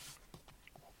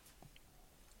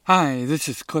Hi, this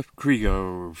is Cliff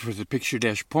Kriego for the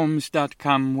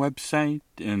picture-poems.com website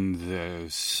and the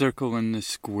Circle in the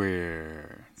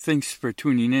Square. Thanks for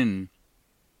tuning in.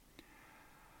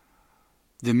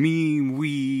 The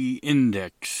Me-We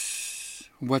Index.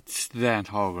 What's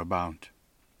that all about?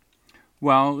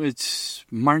 Well, it's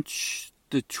March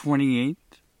the 28th,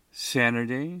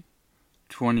 Saturday,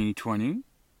 2020.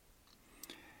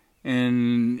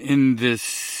 And in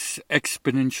this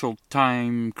exponential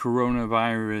time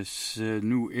coronavirus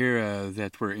new era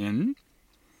that we're in,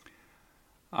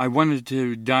 I wanted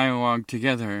to dialogue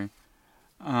together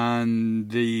on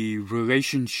the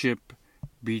relationship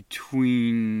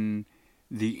between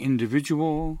the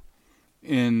individual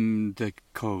and the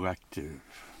collective.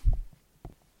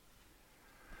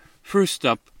 First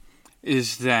up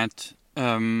is that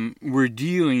we're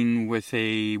dealing with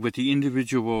the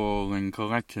individual and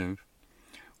collective.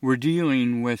 We're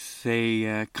dealing with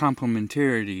a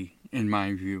complementarity, in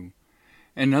my view.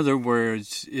 In other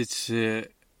words, it's a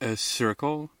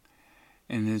circle,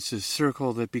 and it's a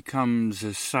circle that becomes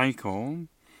a cycle,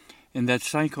 and that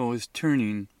cycle is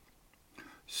turning.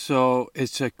 So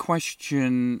it's a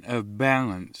question of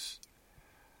balance.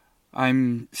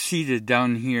 I'm seated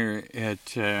down here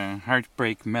at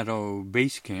Heartbreak Meadow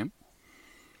Basecamp.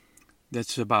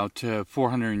 That's about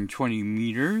 420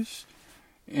 meters,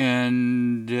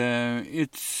 and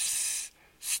it's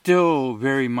still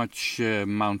very much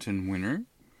mountain winter.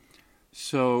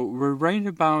 So we're right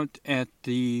about at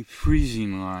the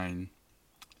freezing line,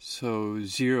 so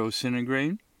 0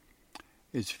 centigrade.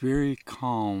 It's very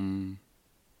calm.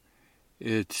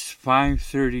 It's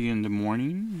 5:30 in the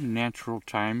morning, natural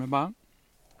time about.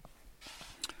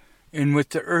 And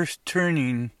with the earth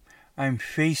turning, I'm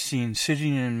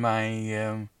sitting in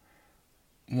my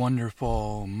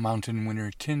wonderful mountain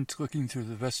winter tent, looking through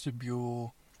the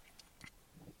vestibule.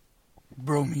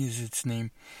 Bromy is its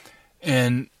name.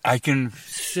 And I can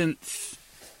sense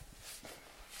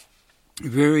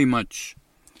very much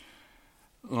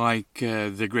like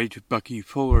the great Bucky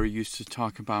Fuller used to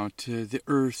talk about the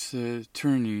earth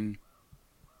turning.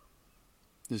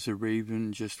 There's a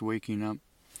raven just waking up.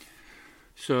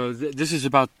 So this is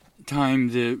about time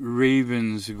the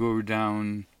ravens go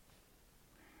down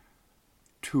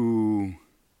to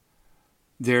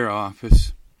their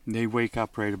office. They wake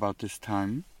up right about this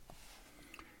time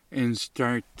and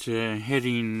start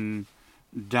heading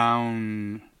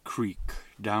down creek,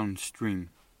 downstream.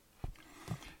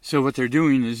 So what they're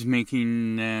doing is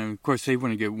making, of course they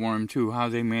want to get warm too. How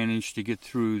they manage to get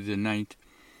through the night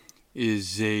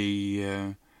is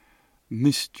a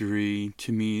mystery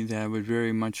to me that I would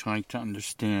very much like to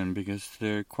understand, because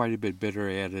they're quite a bit better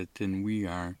at it than we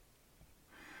are.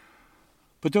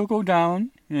 But they'll go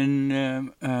down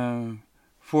and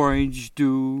forage,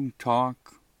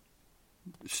 talk,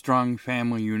 strong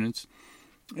family units,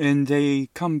 and they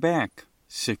come back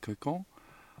cyclical.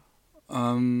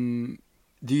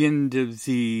 The end of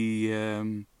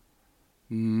the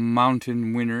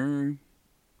mountain winter,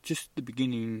 just the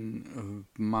beginning of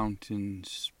mountain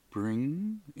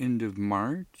spring, end of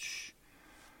March,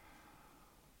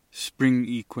 spring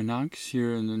equinox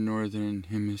here in the northern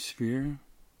hemisphere,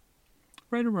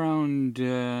 right around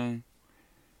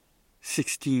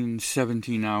 16,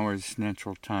 17 hours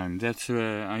natural time. That's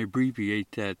I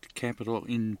abbreviate that capital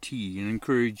NT and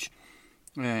encourage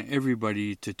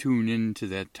everybody to tune into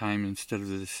that time instead of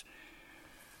this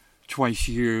twice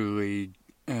yearly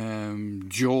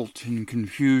jolt and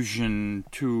confusion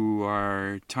to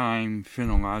our time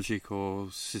phenological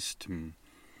system.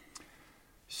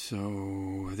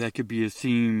 So that could be a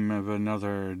theme of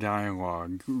another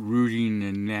dialogue, rooting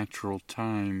in natural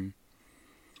time.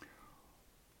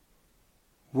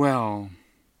 Well,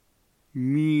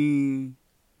 we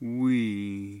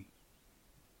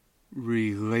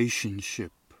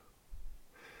relationship.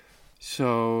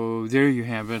 So there you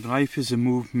have it. Life is a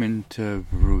movement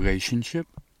of relationship.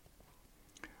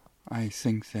 I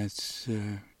think that's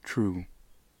true.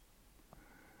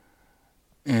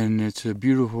 And it's a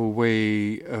beautiful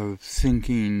way of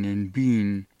thinking and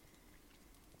being,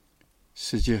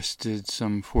 suggested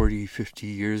some 40, 50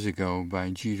 years ago by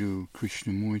Jiddu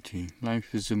Krishnamurti.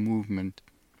 Life is a movement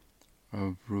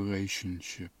of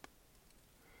relationship.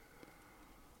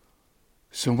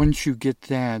 So once you get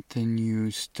that, then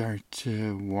you start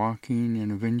walking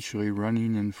and eventually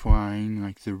running and flying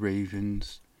like the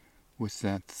ravens with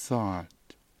that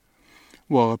thought.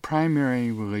 Well, a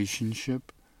primary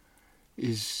relationship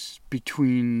is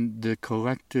between the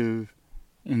collective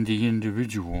and the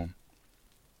individual.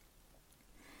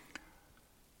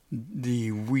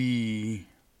 The we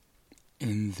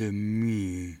and the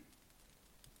me.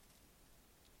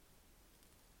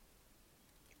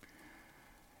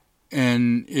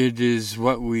 And it is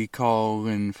what we call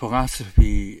in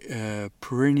philosophy a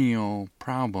perennial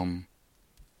problem.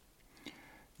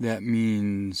 That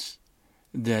means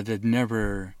that it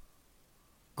never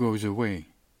goes away.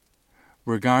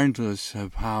 Regardless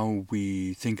of how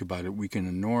we think about it, we can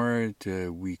ignore it,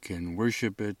 we can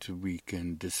worship it, we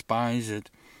can despise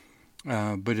it,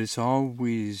 but it's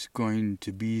always going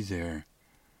to be there.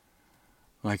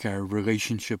 Like our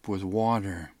relationship with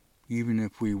water, even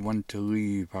if we want to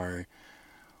leave our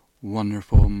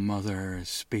wonderful mother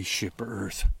spaceship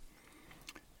Earth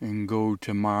and go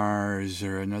to Mars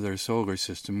or another solar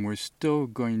system, we're still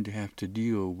going to have to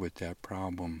deal with that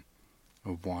problem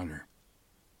of water.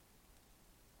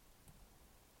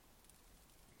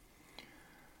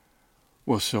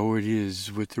 Well, so it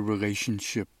is with the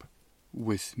relationship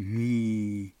with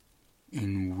me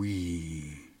and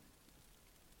we.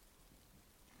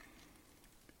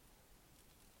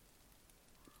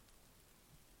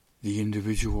 The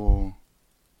individual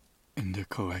and the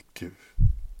collective.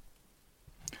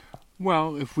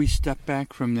 Well, if we step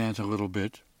back from that a little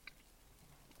bit,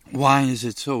 why is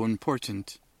it so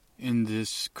important in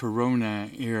this corona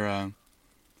era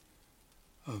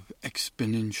of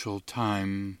exponential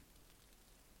time?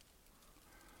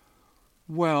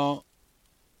 Well,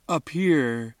 up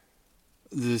here,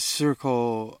 the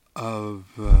circle of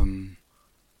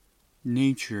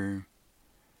nature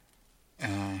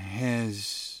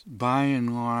has, by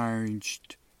and large,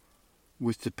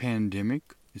 with the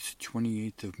pandemic, it's the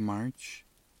 28th of March,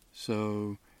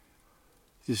 so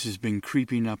this has been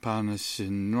creeping up on us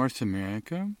in North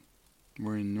America.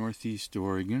 We're in Northeast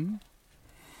Oregon.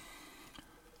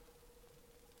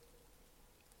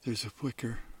 There's a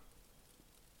flicker.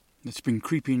 It's been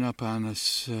creeping up on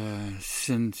us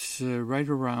since right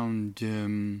around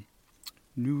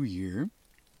New Year.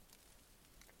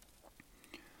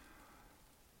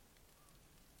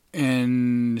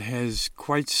 And has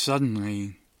quite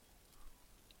suddenly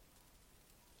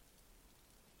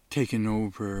taken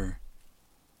over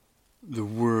the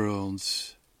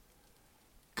world's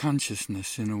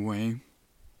consciousness in a way.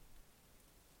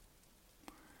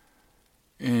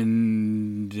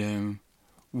 And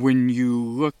when you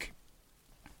look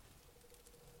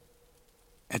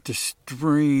at the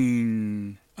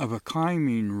strain of a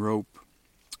climbing rope,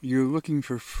 you're looking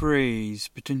for frays,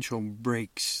 potential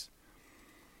breaks.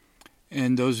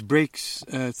 And those breaks,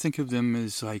 think of them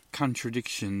as like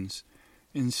contradictions.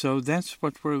 And so that's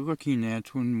what we're looking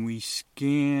at when we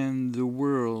scan the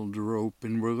world rope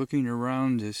and we're looking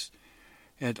around us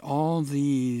at all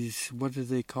these, what do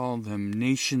they call them,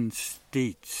 nation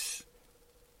states.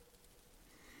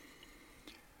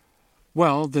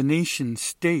 Well, the nation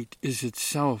state is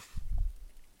itself,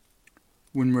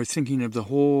 when we're thinking of the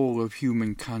whole of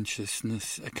human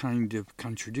consciousness, a kind of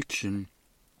contradiction.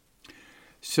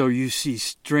 So you see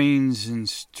strains and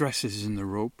stresses in the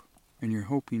rope, and you're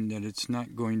hoping that it's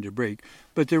not going to break.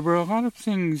 But there were a lot of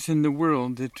things in the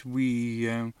world that we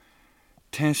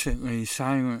tacitly,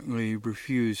 silently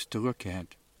refused to look at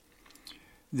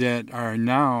that are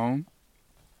now,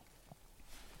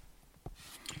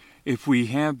 if we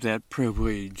have that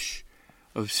privilege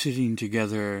of sitting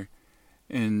together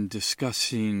and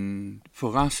discussing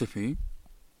philosophy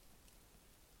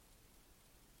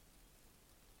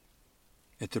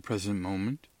at the present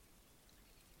moment.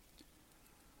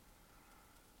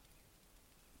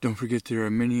 Don't forget there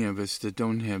are many of us that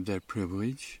don't have that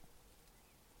privilege.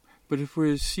 But if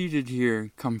we're seated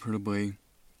here comfortably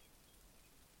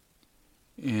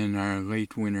in our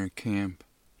late winter camp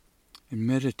and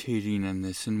meditating on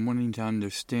this and wanting to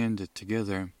understand it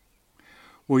together,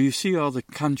 well, you see all the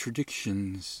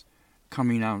contradictions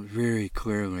coming out very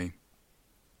clearly.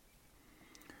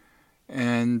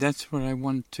 And that's what I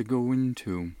want to go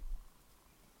into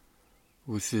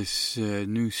with this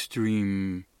new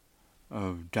stream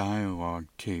of dialogue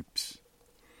tapes.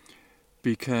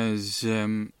 Because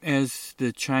as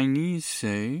the Chinese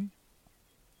say,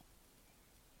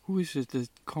 who is it that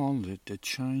called it the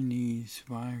Chinese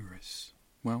virus?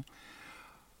 Well,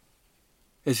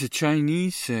 as the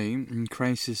Chinese say, in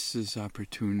crisis is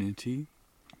opportunity,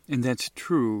 and that's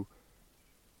true.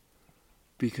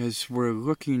 Because we're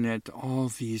looking at all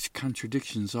these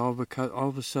contradictions all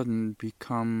of a sudden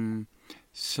become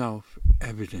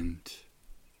self-evident.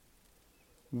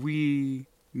 We,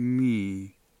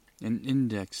 me, an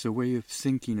index, a way of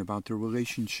thinking about the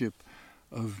relationship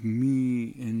of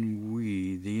me and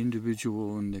we, the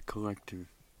individual and the collective.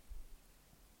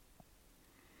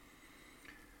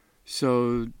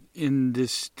 So in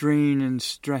this strain and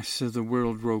stress of the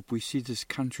world rope, we see this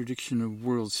contradiction of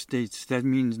world states. That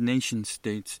means nation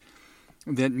states.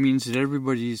 That means that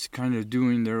everybody's kind of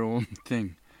doing their own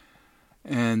thing.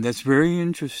 And that's very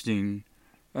interesting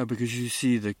because you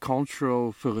see the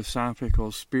cultural,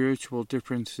 philosophical, spiritual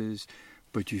differences,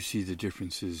 but you see the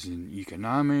differences in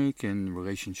economic and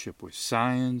relationship with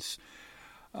science.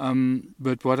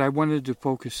 But what I wanted to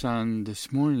focus on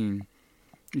this morning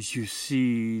is you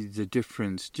see the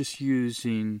difference just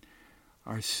using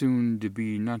our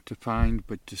soon-to-be not defined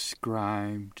but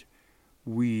described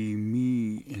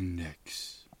we-me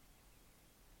index.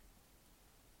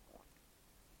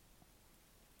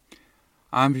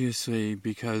 Obviously,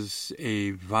 because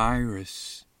a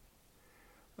virus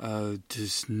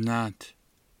does not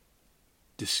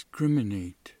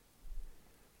discriminate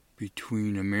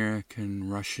between American,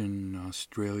 Russian,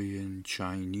 Australian,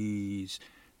 Chinese,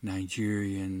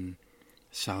 Nigerian,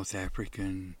 South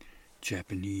African,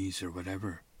 Japanese, or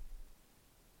whatever.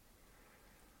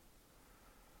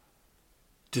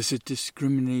 Does it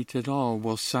discriminate at all?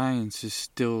 Well, science is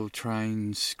still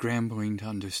scrambling to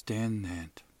understand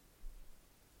that.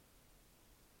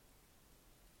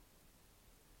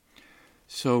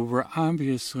 So we're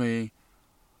obviously,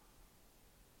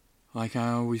 like I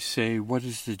always say, what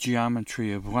is the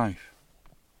geometry of life?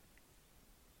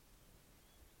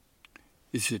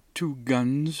 Is it two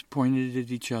guns pointed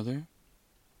at each other?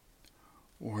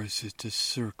 Or is it a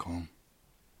circle?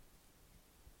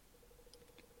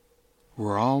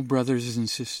 We're all brothers and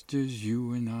sisters,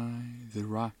 you and I, the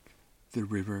rock, the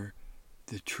river,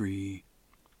 the tree,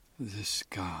 the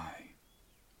sky.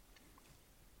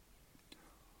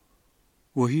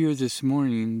 Well, here this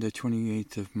morning, the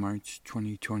 28th of March,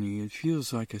 2020, it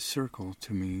feels like a circle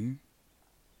to me.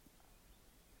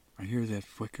 I hear that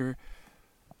flicker,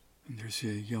 and there's a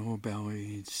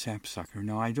yellow-bellied sapsucker.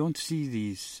 Now, I don't see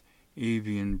these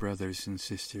avian brothers and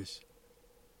sisters.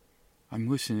 I'm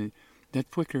listening.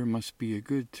 That flicker must be a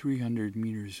good 300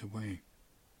 meters away.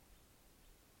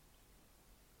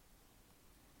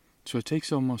 So it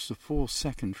takes almost a full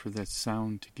second for that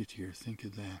sound to get here. Think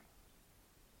of that.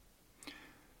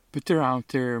 But they're out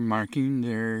there marking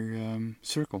their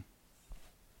circle.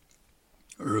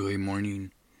 Early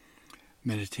morning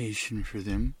meditation for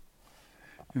them.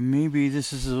 And maybe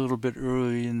this is a little bit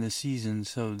early in the season,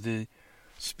 so the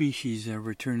species are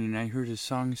returning. I heard a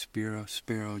song sparrow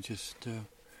just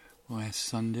last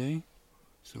Sunday,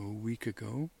 so a week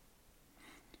ago.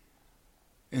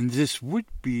 And this would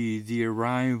be the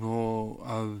arrival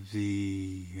of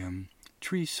the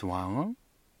tree swallow.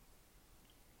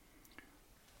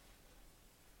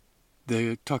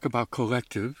 They talk about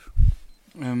collective.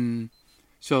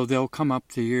 So they'll come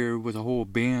up here with a whole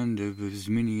band of as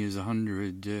many as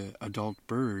 100 adult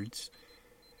birds.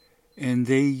 And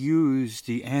they use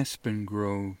the aspen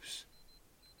groves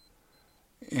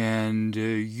and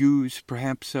use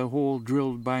perhaps a hole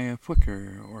drilled by a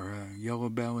flicker or a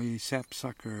yellow-bellied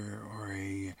sapsucker or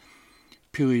a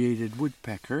pileated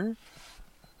woodpecker.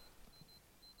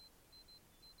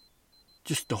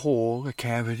 Just a hole, a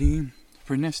cavity,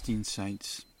 for nesting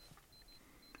sites.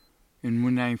 And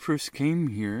when I first came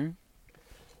here,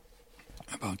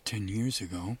 about 10 years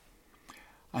ago,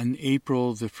 on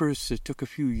April the 1st, it took a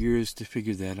few years to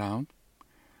figure that out.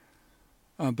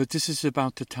 But this is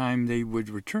about the time they would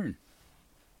return.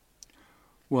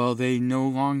 Well, they no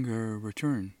longer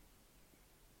return.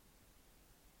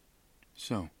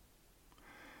 So,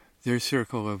 their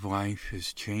circle of life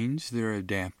has changed. They're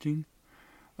adapting.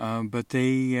 But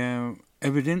they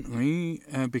evidently,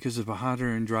 because of a hotter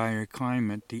and drier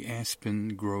climate, the aspen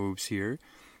groves here,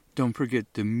 don't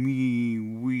forget the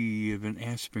me-we of an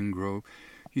aspen grove,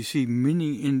 you see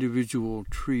many individual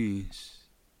trees.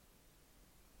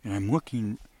 And I'm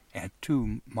looking at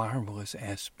two marvelous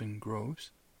aspen groves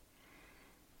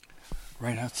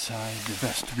right outside the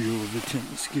vestibule of the tent.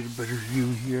 Let's get a better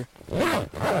view here.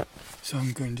 So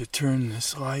I'm going to turn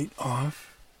this light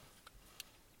off.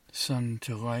 Sun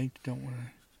to light. Don't want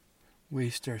to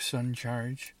waste our sun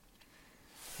charge.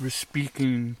 We're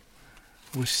speaking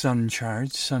with sun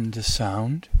charge, sun to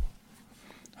sound.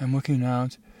 I'm looking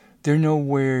out. They're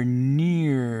nowhere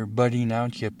near budding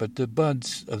out yet, but the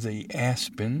buds of the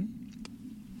aspen,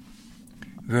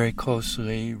 very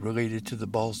closely related to the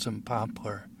balsam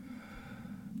poplar.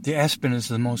 The aspen is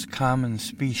the most common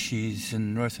species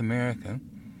in North America,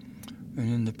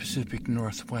 and in the Pacific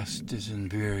Northwest is in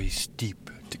very steep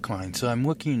decline. So I'm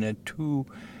looking at two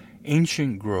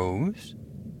ancient groves.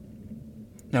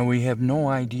 Now we have no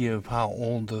idea of how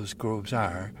old those groves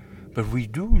are, but we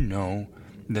do know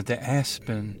that the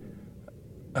aspen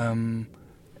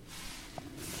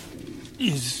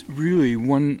is really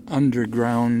one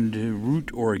underground root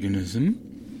organism,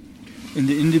 and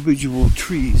the individual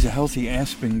trees, a healthy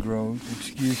aspen grove,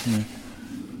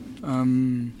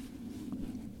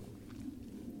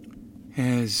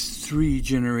 has 3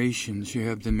 generations. You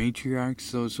have the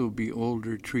matriarchs, those will be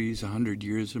older trees, 100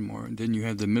 years or more. And then you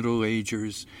have the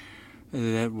middle-agers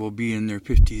that will be in their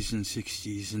 50s and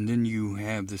 60s. And then you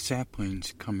have the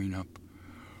saplings coming up.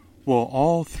 Well,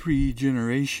 all 3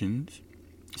 generations,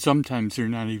 sometimes they're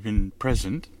not even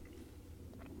present.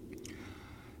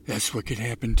 That's what could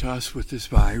happen to us with this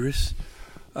virus.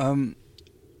 All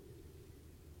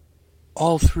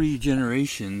 3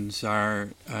 generations are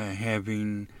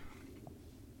having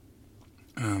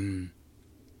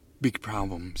big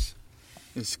problems.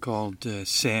 It's called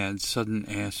SAD, sudden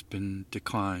aspen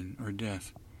decline or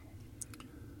death.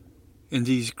 And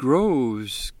these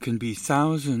groves can be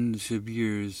thousands of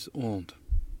years old.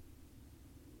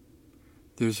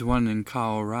 There's one in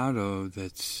Colorado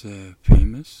that's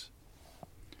famous.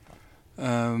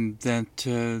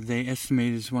 That they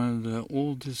estimate is one of the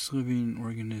oldest living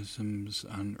organisms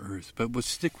on Earth. But we'll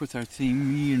stick with our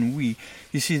theme, me and we.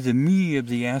 You see, the me of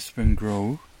the aspen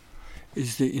grove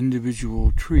is the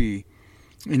individual tree.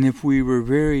 And if we were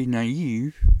very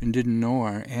naive and didn't know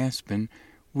our aspen,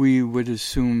 we would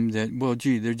assume that, well,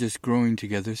 gee, they're just growing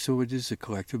together, so it is a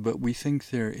collective, but we think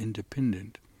they're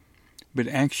independent. But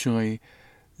actually,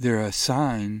 they're a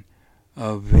sign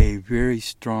of a very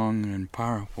strong and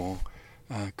powerful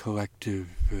collective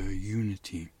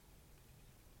unity.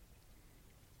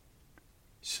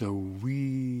 So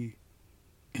we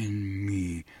and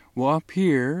me. Well, up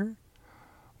here,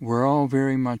 we're all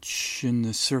very much in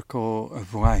the circle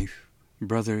of life,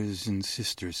 brothers and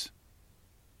sisters.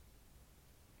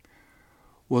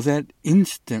 Well, that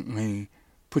instantly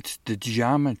puts the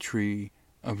geometry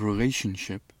of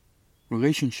relationship.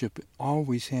 Relationship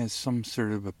always has some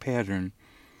sort of a pattern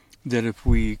that if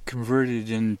we convert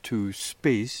it into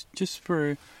space, just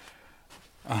for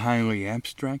a highly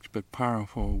abstract but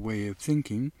powerful way of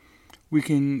thinking, we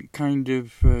can kind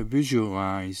of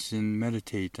visualize and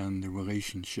meditate on the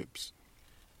relationships.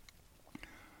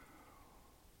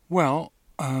 Well,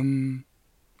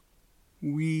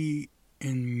 we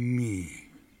and me.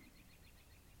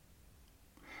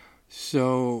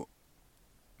 So,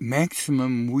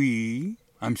 maximum we,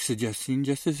 I'm suggesting,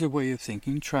 just as a way of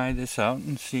thinking, try this out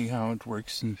and see how it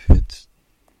works and fits,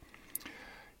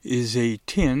 is a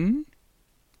 10.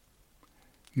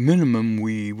 Minimum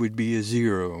we would be a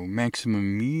 0.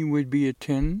 Maximum me would be a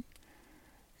 10.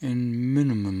 And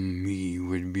minimum me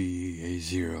would be a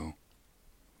 0.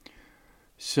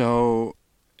 So,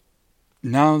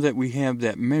 now that we have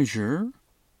that measure,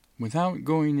 without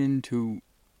going into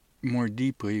more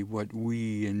deeply what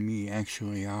we and me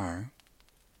actually are,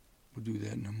 we'll do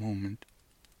that in a moment.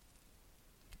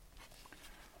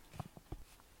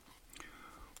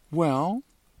 Well,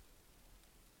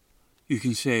 you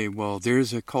can say, well,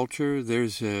 there's a culture,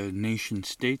 there's a nation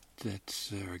state,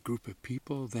 that's a group of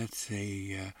people, that's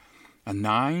a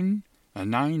 9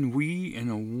 we,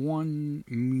 and a 1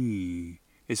 me.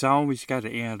 It's always got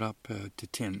to add up to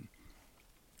 10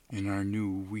 in our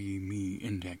new we-me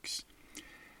index.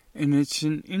 And it's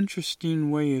an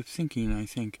interesting way of thinking, I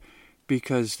think,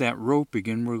 because that rope,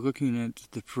 again, we're looking at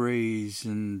the phrase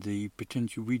and the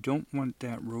potential. We don't want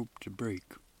that rope to break.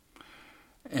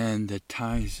 And that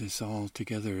ties us all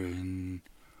together in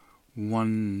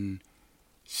one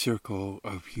circle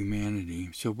of humanity.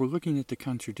 So we're looking at the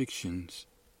contradictions.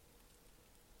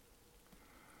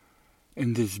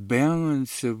 And this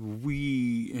balance of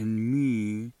we and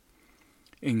me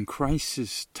in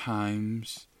crisis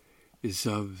times is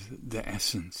of the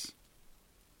essence.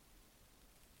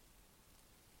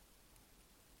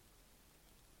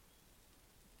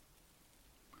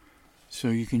 So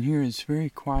you can hear it's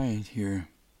very quiet here.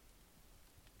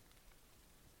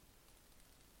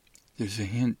 There's a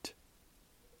hint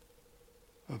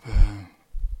of a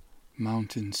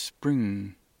mountain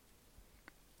spring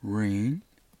rain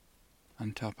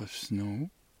on top of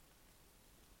snow,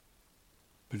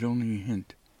 but only a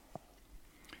hint.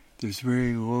 There's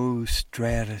very low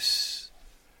stratus,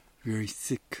 very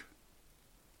thick,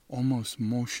 almost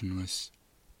motionless,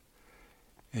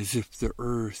 as if the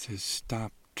earth has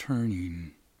stopped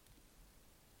turning.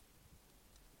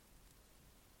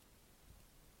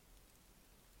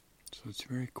 So it's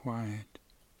very quiet.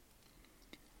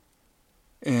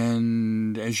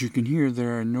 And as you can hear,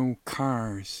 there are no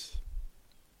cars.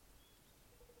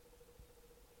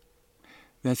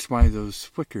 That's why those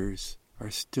flickers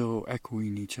are still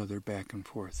echoing each other back and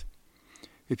forth.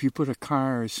 If you put a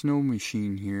car or a snow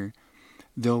machine here,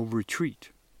 they'll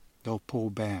retreat. They'll pull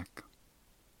back.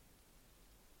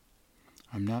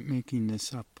 I'm not making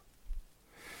this up.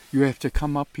 You have to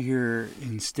come up here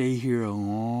and stay here a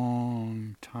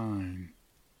long time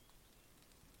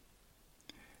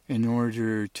in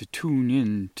order to tune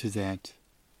in to that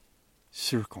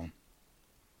circle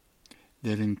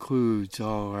that includes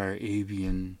all our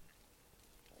avian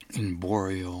and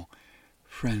boreal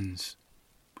friends.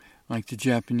 Like the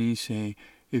Japanese say,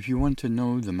 if you want to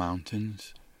know the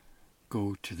mountains,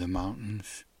 go to the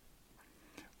mountains.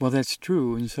 Well, that's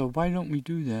true, and so why don't we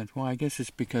do that? Well, I guess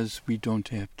it's because we don't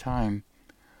have time.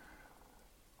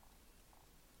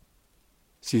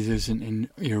 See, there's an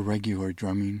irregular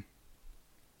drumming.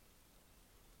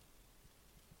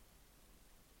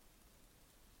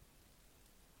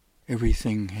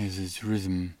 Everything has its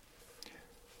rhythm.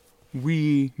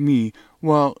 We, me.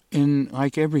 Well,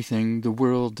 like everything, the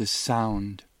world is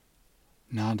sound.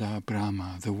 Nada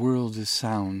Brahma. The world is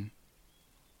sound.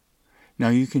 Now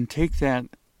you can take that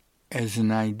as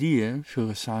an idea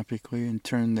philosophically and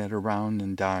turn that around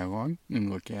in dialogue and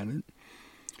look at it.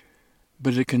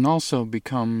 But it can also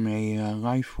become a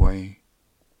life way.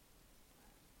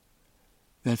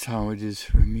 That's how it is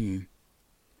for me.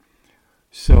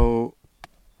 So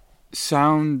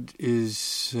sound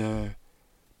is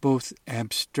both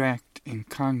abstract and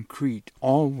concrete,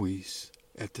 always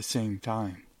at the same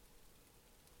time.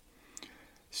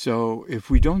 So if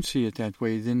we don't see it that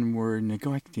way, then we're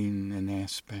neglecting an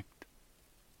aspect.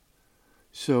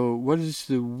 So what is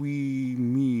the we,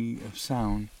 me of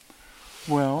sound?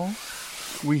 Well,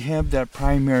 we have that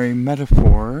primary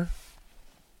metaphor.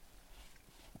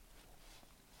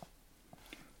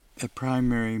 The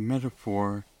primary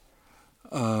metaphor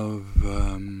of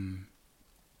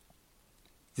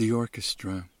the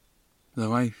orchestra, the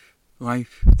life,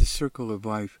 the circle of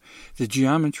life. The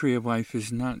geometry of life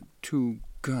is not two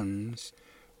guns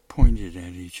pointed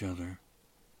at each other.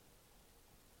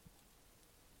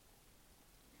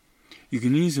 You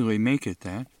can easily make it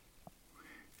that.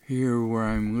 Here where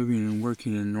I'm living and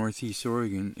working in Northeast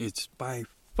Oregon, it's by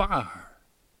far,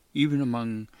 even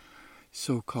among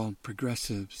so-called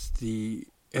progressives, the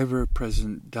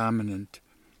ever-present dominant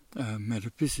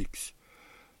metaphysics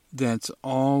that's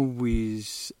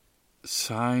always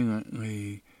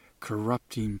silently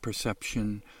corrupting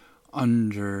perception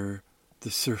under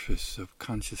the surface of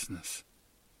consciousness.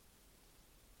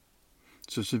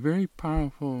 So it's a very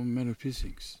powerful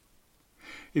metaphysics.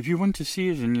 If you want to see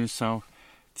it in yourself,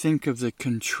 think of the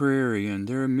contrarian.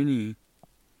 There are many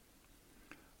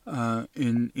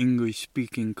in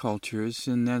English-speaking cultures,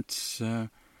 and that's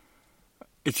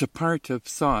it's a part of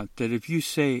thought that if you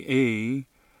say A,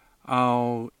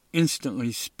 I'll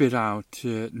instantly spit out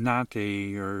not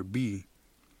A or B.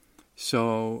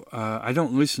 So I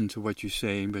don't listen to what you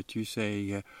say, but you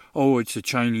say, oh, it's a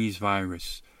Chinese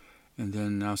virus. And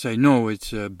then I'll say, no,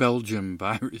 it's a Belgium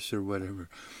virus or whatever.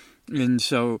 And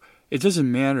so it doesn't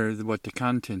matter what the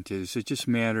content is. It just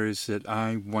matters that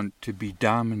I want to be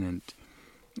dominant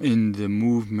in the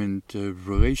movement of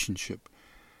relationship.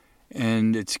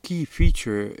 And its key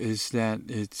feature is that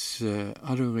it's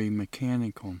utterly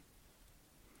mechanical.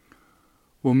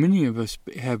 Well, many of us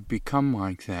have become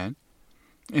like that.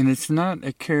 And it's not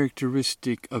a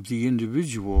characteristic of the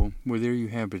individual, well, there you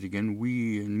have it again,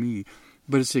 we and me,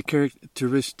 but it's a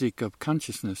characteristic of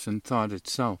consciousness and thought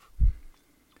itself.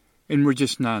 And we're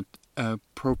just not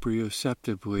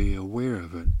proprioceptively aware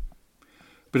of it.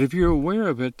 But if you're aware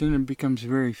of it, then it becomes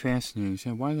very fascinating. You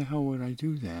say, why the hell would I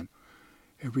do that?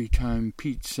 Every time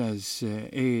Pete says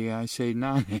A, I say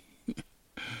not A.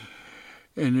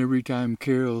 And every time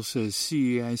Carol says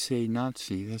C, I say not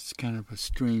C. That's kind of a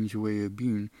strange way of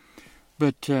being.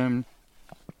 But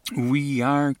we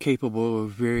are capable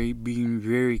of being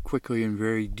very quickly and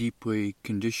very deeply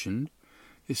conditioned,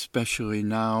 especially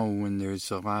now when there's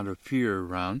a lot of fear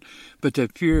around. But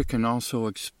that fear can also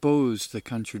expose the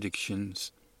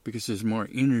contradictions because there's more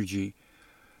energy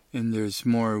and there's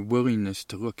more willingness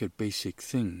to look at basic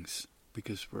things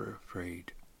because we're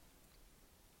afraid.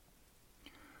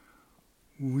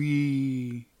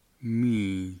 We,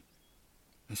 me,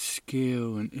 a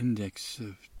scale and index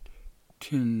of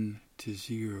 10 to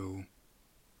 0.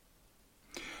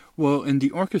 Well, in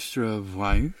the orchestra of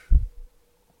life,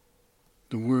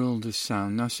 the world is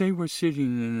sound. Now say we're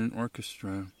sitting in an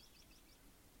orchestra,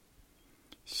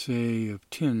 say of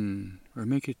 10, or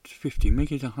make it 50,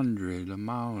 make it 100, a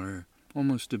Mahler,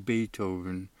 almost a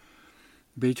Beethoven.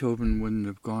 Beethoven wouldn't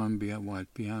have gone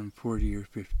beyond 40 or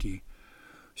 50.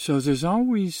 So there's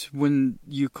always, when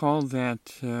you call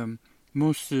that,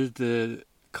 most of the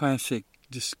classic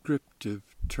descriptive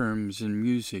terms in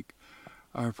music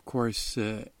are, of course,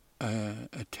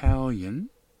 Italian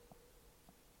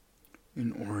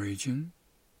in origin.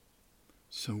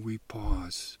 So we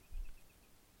pause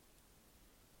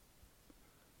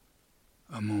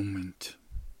a moment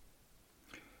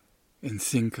and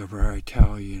think of our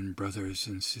Italian brothers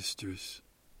and sisters.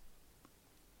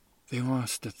 They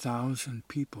lost 1,000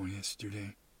 people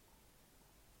yesterday.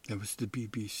 That was the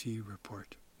BBC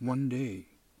report. One day.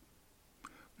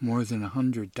 More than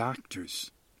 100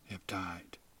 doctors have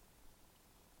died.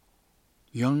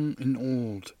 Young and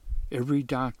old, every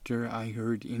doctor I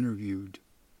heard interviewed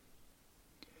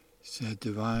said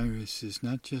the virus is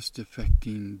not just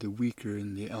affecting the weaker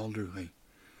and the elderly,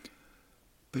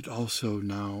 but also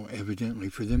now, evidently,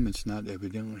 for them it's not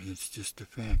evidently, it's just a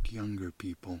fact, younger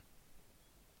people.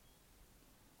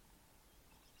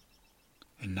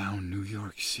 And now New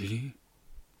York City,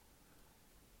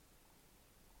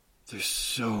 they're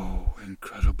so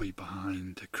incredibly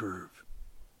behind the curve.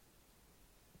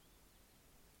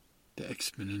 The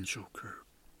exponential curve.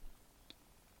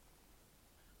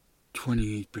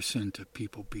 28% of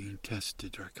people being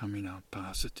tested are coming out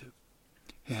positive.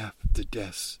 Half the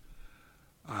deaths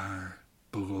are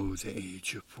below the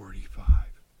age of 45.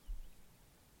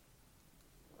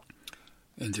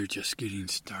 And they're just getting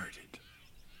started.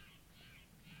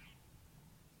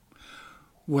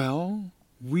 Well,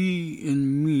 we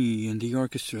and me in the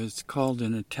orchestra, it's called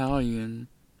in Italian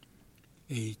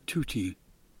a tutti,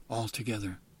 all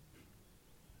together.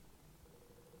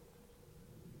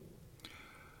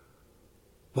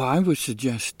 Well, I would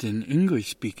suggest in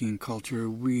English-speaking culture,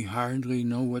 we hardly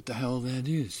know what the hell that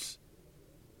is,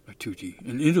 a tutti.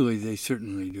 In Italy, they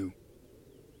certainly do.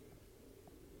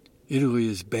 Italy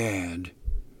is bad,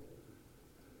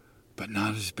 but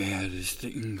not as bad as the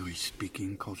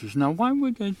English-speaking cultures. Now, why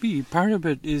would that be? Part of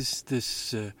it is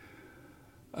this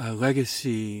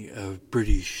legacy of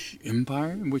British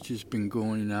Empire, which has been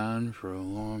going on for a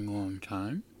long, long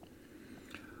time.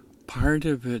 Part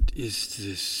of it is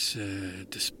this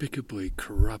despicably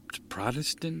corrupt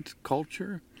Protestant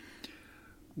culture,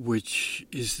 which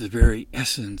is the very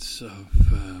essence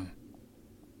of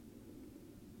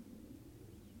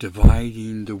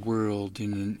dividing the world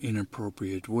in an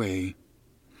inappropriate way.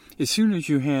 As soon as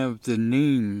you have the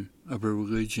name of a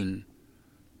religion,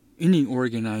 any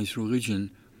organized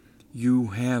religion, you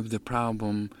have the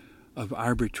problem of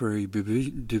arbitrary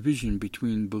division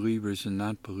between believers and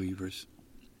not believers.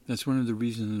 That's one of the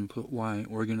reasons why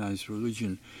organized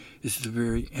religion is the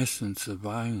very essence of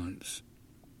violence,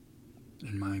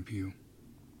 in my view.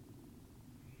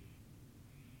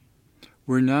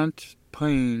 We're not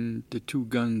playing the two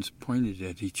guns pointed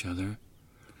at each other.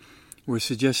 We're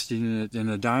suggesting that in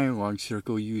a dialogue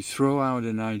circle you throw out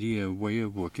an idea, a way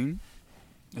of looking,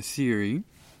 a theory.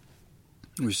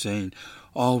 We're saying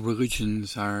all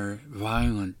religions are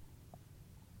violent,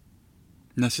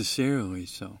 necessarily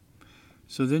so.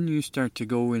 So then you start to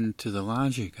go into the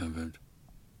logic of it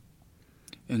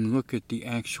and look at the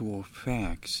actual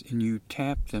facts, and you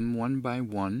tap them one by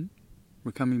one.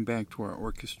 We're coming back to our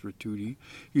orchestra tutti.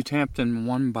 You tap them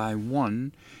one by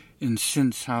one and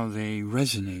sense how they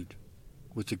resonate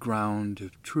with the ground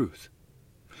of truth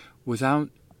without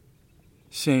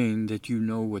saying that you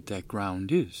know what that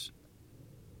ground is.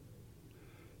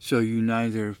 So you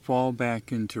neither fall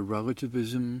back into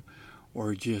relativism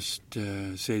or just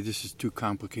say this is too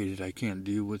complicated, I can't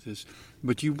deal with this,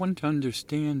 but you want to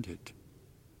understand it.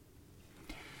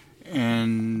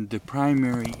 And the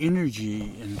primary energy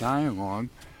in dialogue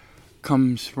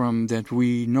comes from that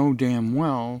we know damn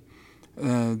well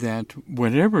that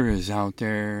whatever is out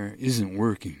there isn't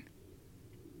working.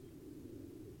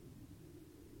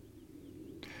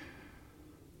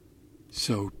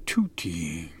 So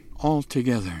tutti, all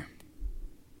together.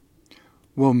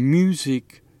 Well,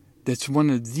 music, that's one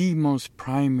of the most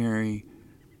primary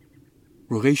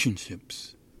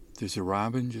relationships. There's a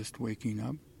robin just waking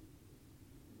up.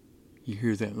 You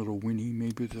hear that little whinny,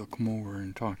 maybe they'll come over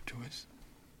and talk to us.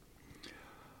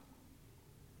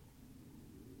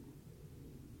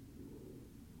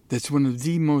 That's one of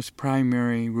the most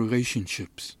primary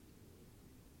relationships.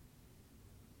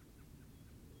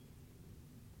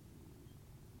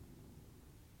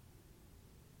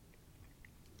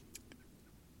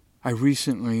 I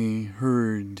recently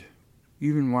heard,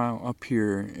 even while up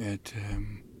here at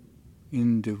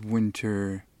end of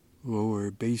winter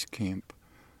lower basecamp,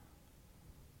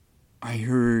 I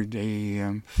heard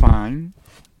a fine,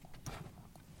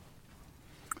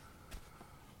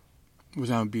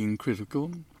 without being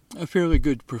critical, a fairly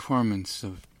good performance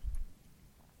of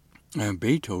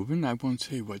Beethoven. I won't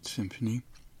say what symphony,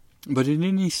 but in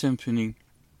any symphony,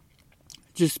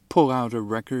 just pull out a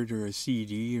record or a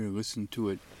CD or listen to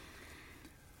it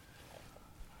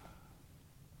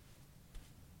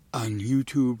on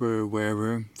YouTube or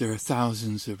wherever. There are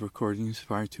thousands of recordings,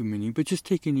 far too many, but just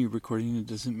take any recording, it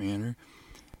doesn't matter,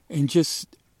 and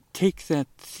just take that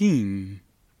theme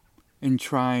and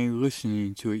try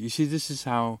listening to it. You see, this is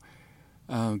how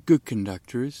good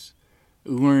conductors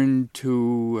learn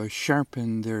to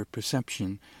sharpen their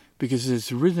perception, because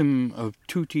this rhythm of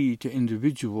tutti to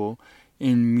individual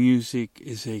in music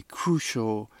is a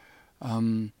crucial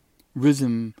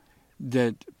rhythm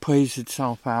that plays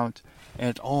itself out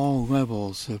at all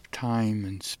levels of time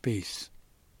and space.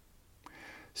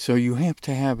 So you have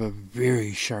to have a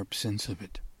very sharp sense of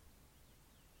it.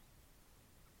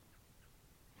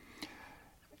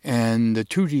 And the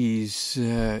tuttis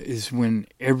is when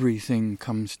everything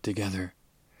comes together.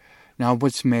 Now,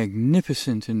 what's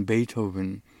magnificent in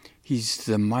Beethoven, he's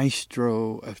the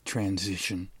maestro of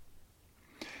transition.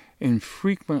 And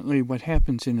frequently what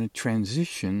happens in a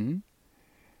transition,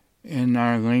 in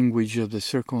our language of the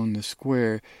circle and the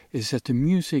square, is that the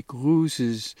music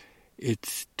loses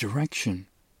its direction.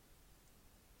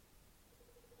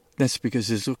 That's because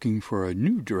it's looking for a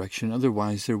new direction,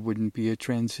 otherwise there wouldn't be a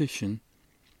transition.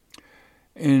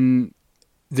 And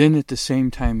then at the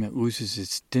same time it loses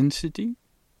its density,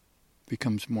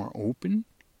 becomes more open,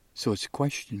 so it's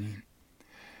questioning.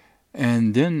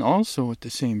 And then also at the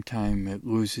same time it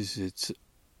loses its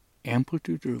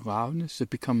amplitude or loudness, it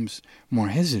becomes more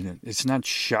hesitant. It's not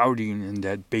shouting in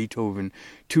that Beethoven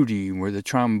tutti where the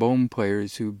trombone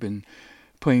players who've been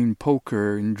playing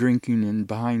poker and drinking and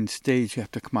behind stage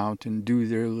have to come out and do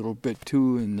their little bit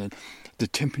too, and the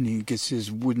timpani gets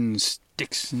his wooden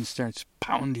sticks and starts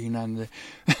pounding on the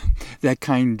that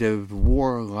kind of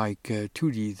warlike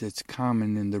tutti that's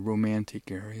common in the Romantic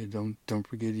area. Don't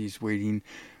forget he's waiting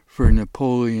for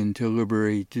Napoleon to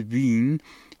liberate Wien.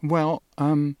 Well,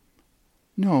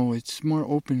 no, it's more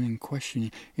open and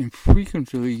questioning, and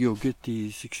frequently you'll get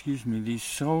these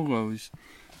solos,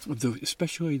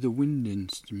 especially the wind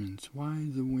instruments. Why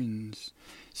the winds?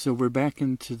 So we're back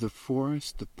into the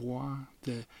forest, the bois,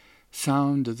 the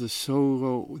sound of the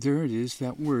solo. There it is,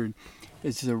 that word.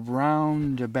 It's a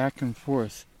round back and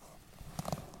forth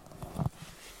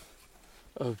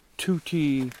of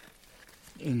tutti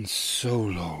and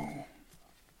solo.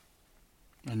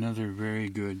 Another very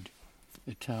good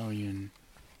Italian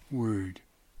word.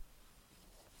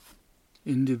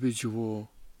 Individual,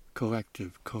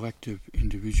 collective,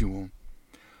 individual.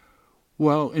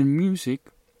 Well, in music,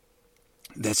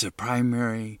 that's a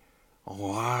primary,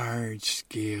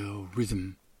 large-scale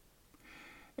rhythm.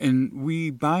 And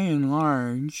we, by and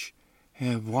large,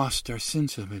 have lost our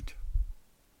sense of it.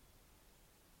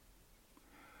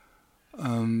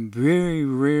 Very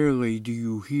rarely do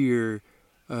you hear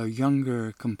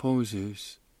younger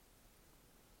composers,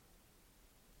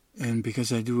 and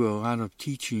because I do a lot of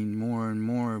teaching more and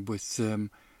more with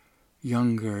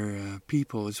younger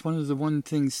people, it's one of the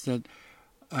things that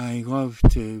I love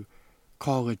to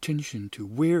call attention to.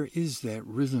 Where is that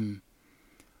rhythm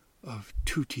of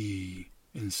tutti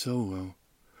and solo?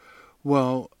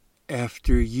 Well,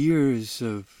 after years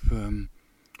of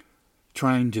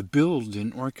trying to build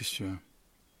an orchestra,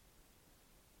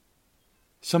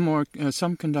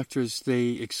 some conductors,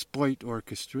 they exploit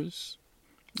orchestras,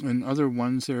 and other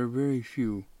ones, there are very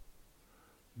few,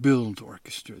 build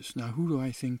orchestras. Now, who do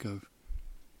I think of?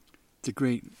 The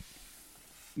great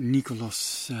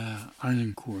Nicolas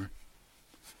Arnoncourt,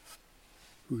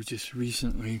 who just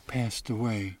recently passed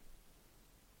away,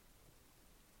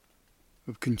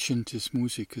 of Concentus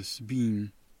Musicus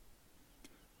Wien.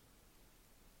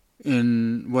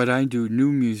 In what I do,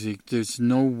 new music, there's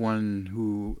no one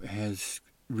who has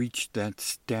reached that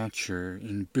stature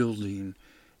in building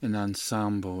an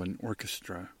ensemble, an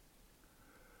orchestra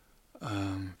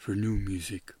for new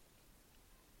music.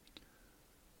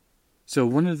 So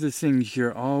one of the things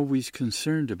you're always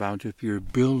concerned about if you're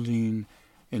building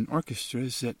an orchestra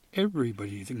is that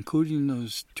everybody, including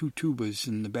those two tubas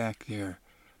in the back there,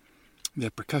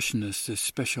 the percussionist is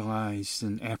specialized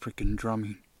in African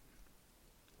drumming,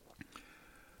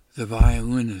 the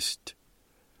violinist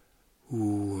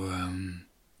who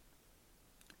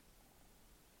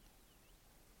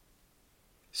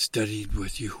studied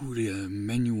with Yehuda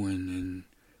Menuhin and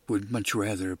would much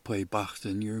rather play Bach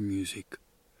than your music.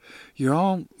 You're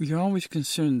always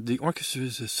concerned. The orchestra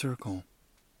is a circle,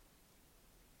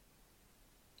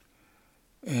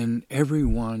 and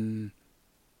everyone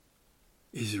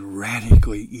is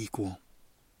radically equal.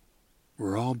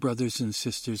 We're all brothers and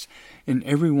sisters, and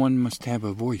everyone must have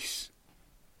a voice.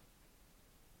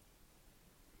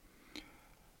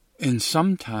 And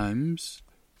sometimes,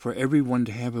 for everyone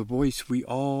to have a voice, we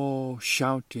all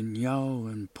shout and yell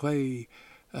and play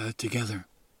together.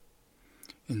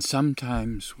 And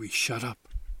sometimes we shut up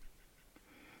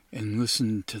and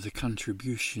listen to the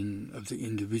contribution of the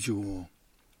individual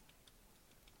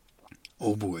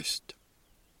oboist.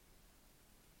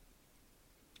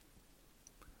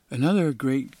 Another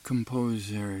great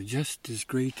composer, just as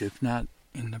great, if not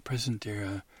in the present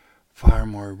era, far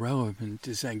more relevant,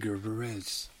 is Edgar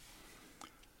Varese.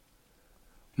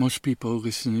 Most people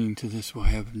listening to this will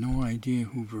have no idea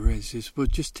who Varese is,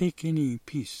 but just take any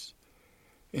piece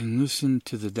and listen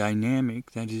to the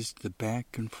dynamic, that is the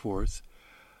back and forth,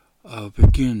 of,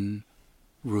 again,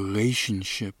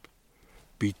 relationship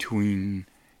between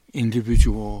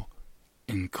individual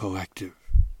and collective.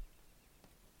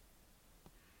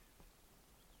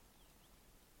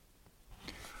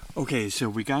 Okay, so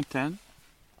we got that.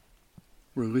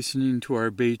 We're listening to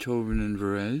our Beethoven and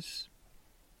Varese.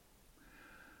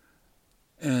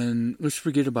 And let's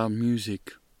forget about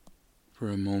music for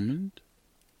a moment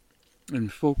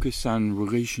and focus on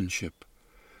relationship.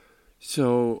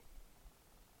 So,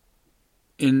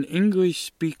 in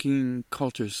English-speaking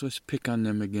cultures, let's pick on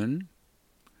them again.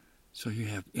 So you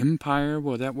have empire,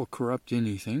 well, that will corrupt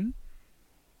anything.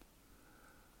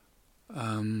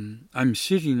 I'm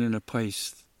sitting in a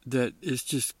place that is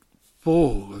just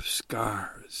full of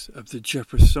scars of the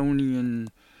Jeffersonian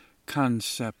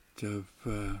concept of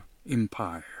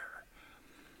empire.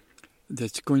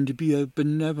 That's going to be a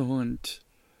benevolent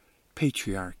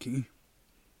patriarchy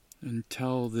and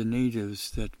tell the natives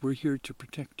that we're here to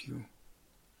protect you.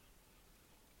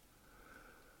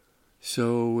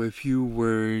 So if you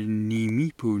were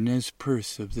Nimipu, Nez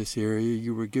Perce of this area,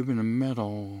 you were given a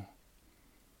medal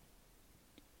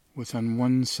with on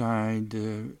one side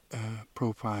a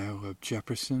profile of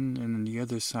Jefferson and on the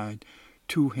other side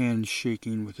 2 hands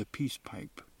shaking with a peace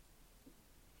pipe.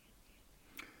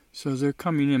 So they're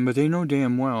coming in, but they know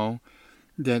damn well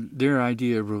that their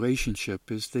idea of relationship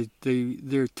is they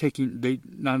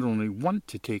not only want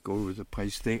to take over the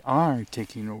place, they are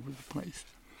taking over the place.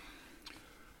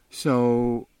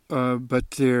 So,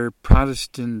 but their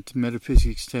Protestant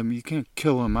metaphysics tell me you can't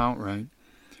kill them outright.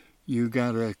 You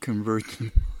gotta convert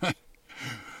them.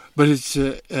 But it's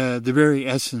the very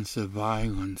essence of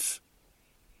violence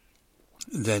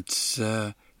that's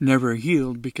never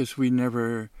healed because we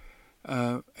never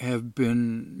have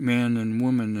been man and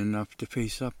woman enough to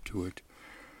face up to it.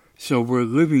 So we're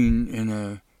living in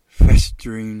a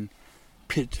festering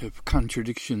pit of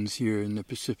contradictions here in the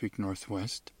Pacific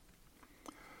Northwest.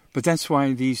 But that's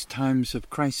why these times of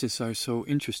crisis are so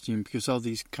interesting, because all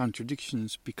these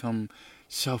contradictions become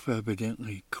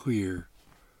self-evidently clear.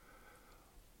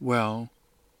 Well,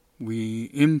 we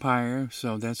empire,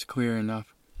 so that's clear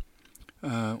enough.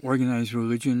 Organized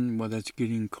religion, well, that's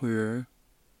getting clearer.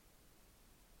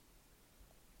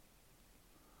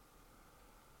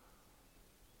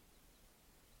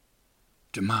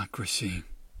 Democracy.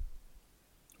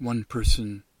 One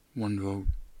person, one vote.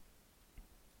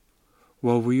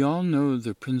 Well, we all know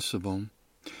the principle.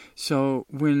 So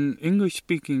when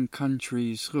English-speaking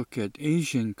countries look at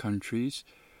Asian countries,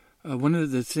 one of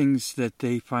the things that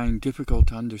they find difficult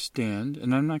to understand,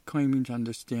 and I'm not claiming to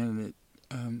understand it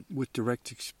with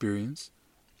direct experience,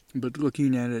 but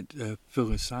looking at it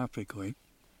philosophically,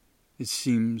 it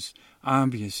seems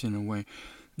obvious in a way.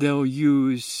 They'll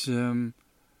use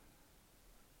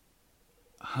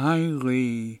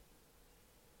highly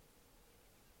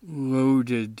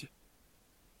loaded,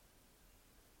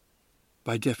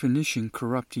 by definition,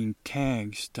 corrupting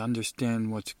tags to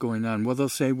understand what's going on. Well, they'll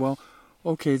say, well,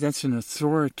 okay, that's an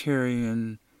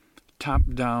authoritarian,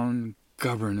 top-down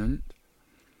government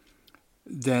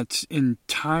that's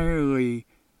entirely,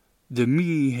 the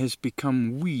me has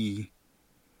become we.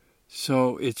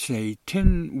 So it's a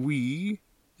 10 we,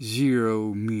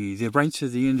 0 me. The rights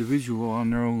of the individual are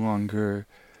no longer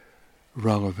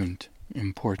relevant,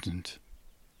 important.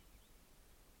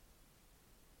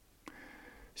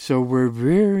 So we're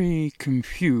very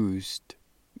confused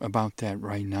about that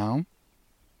right now,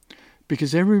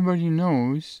 because everybody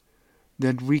knows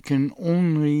that we can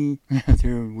only,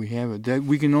 there we have it, that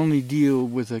we can only deal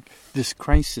with this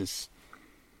crisis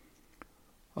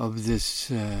of this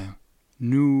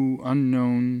new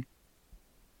unknown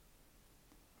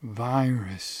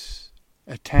virus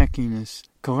attacking us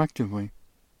collectively.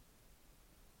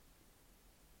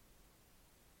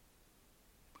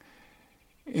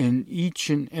 In each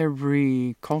and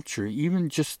every culture, even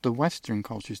just the Western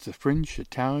cultures, the French,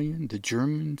 Italian, the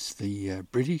Germans, the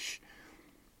British,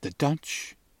 the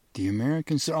Dutch, the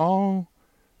Americans, they're all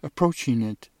approaching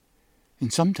it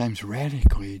in sometimes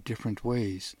radically different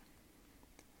ways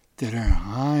that are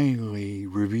highly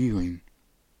revealing.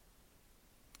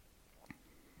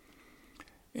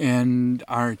 And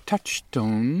our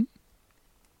touchstone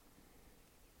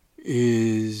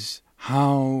is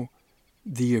how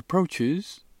the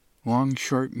approaches, long,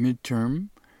 short, midterm,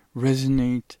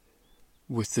 resonate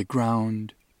with the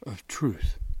ground of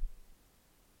truth.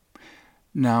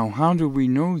 Now, how do we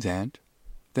know that?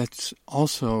 That's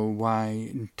also why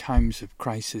in times of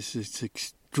crisis it's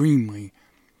extremely,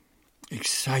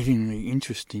 excitingly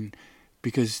interesting,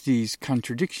 because these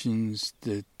contradictions,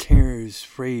 the tears,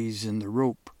 phrase, and the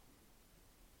rope.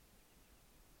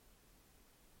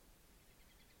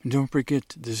 And don't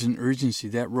forget, there's an urgency.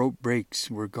 That rope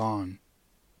breaks, we're gone.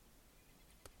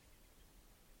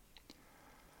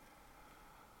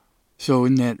 So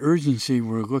in that urgency,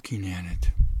 we're looking at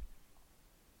it.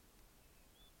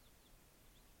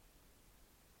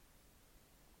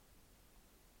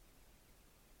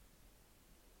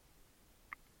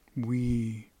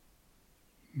 We,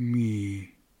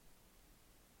 me.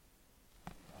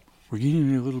 We're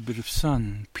getting a little bit of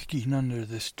sun peeking under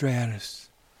the stratus.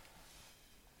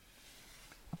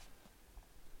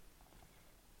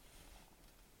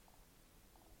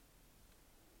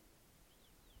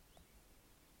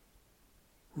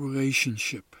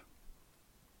 Relationship.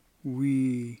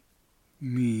 We,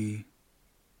 me,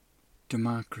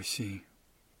 democracy.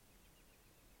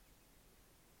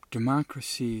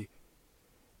 Democracy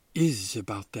is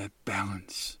about that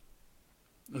balance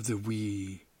of the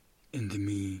we and the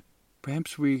me.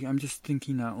 Perhaps I'm just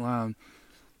thinking out loud.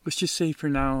 Let's just say for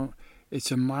now,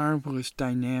 it's a marvelous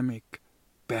dynamic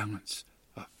balance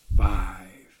of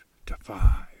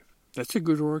 5-5. That's a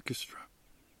good orchestra.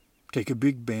 Take a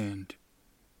big band.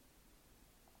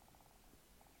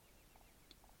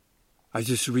 I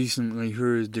just recently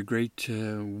heard the great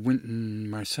Wynton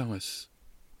Marsalis,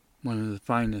 one of the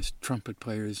finest trumpet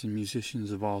players and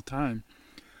musicians of all time,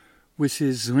 with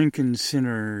his Lincoln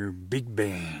Center Big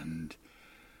Band,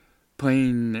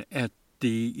 playing at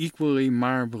the equally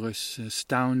marvelous,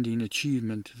 astounding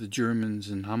achievement of the Germans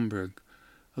in Hamburg,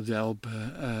 of the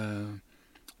Elbe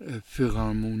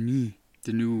Philharmonie,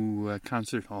 the new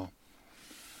concert hall.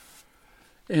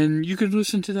 And you can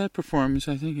listen to that performance,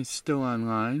 I think it's still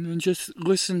online, and just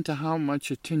listen to how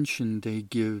much attention they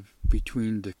give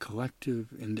between the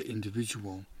collective and the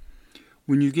individual.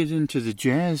 When you get into the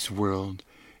jazz world,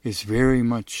 it's very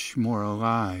much more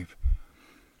alive.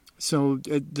 So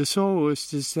the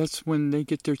soloists, that's when they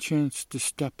get their chance to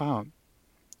step out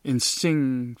and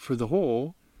sing for the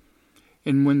whole.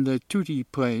 And when the tutti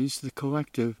plays, the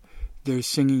collective, they're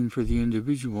singing for the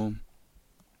individual.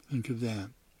 Think of that.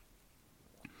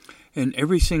 And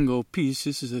every single piece,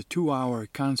 this is a 2-hour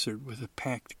concert with a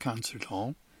packed concert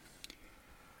hall.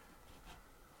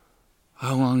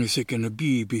 How long is it going to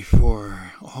be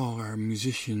before all our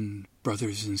musician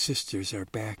brothers and sisters are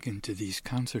back into these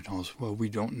concert halls? Well, we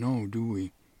don't know, do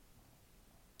we?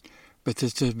 But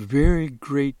it's a very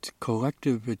great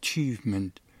collective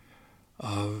achievement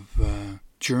of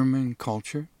German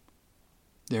culture.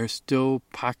 There are still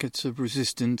pockets of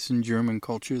resistance in German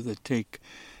culture that take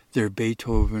their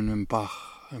Beethoven and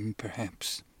Bach and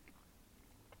perhaps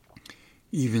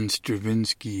even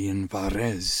Stravinsky and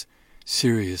Varese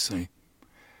seriously.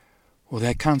 Well,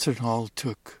 that concert hall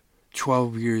took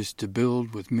 12 years to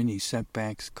build with many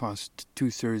setbacks, cost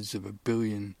 2/3 of €1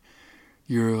 billion,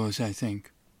 I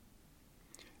think.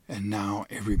 And now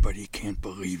everybody can't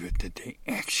believe it that they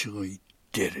actually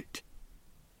did it.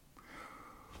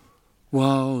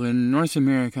 Well, in North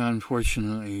America,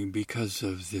 unfortunately, because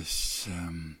of this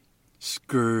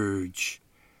scourge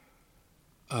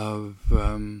of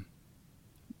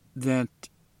that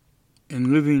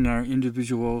in living our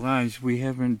individual lives, we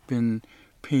haven't been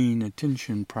paying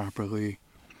attention properly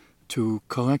to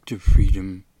collective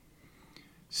freedom.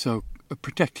 So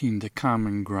protecting the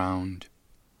common ground,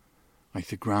 like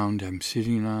the ground I'm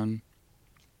sitting on,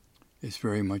 is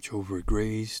very much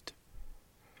overgrazed.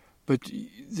 But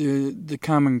the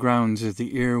common grounds of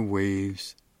the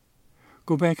airwaves.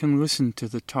 Go back and listen to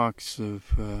the talks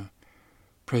of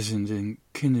President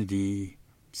Kennedy,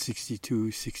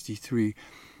 62, 63,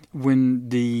 when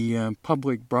the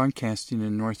public broadcasting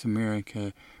in North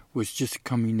America was just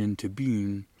coming into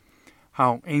being,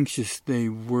 how anxious they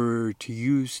were to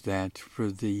use that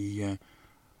for the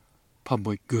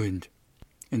public good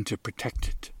and to protect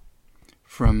it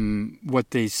from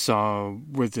what they saw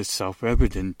were the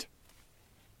self-evident,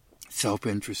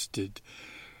 self-interested,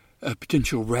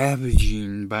 potential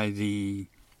ravaging by the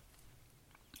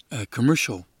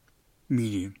commercial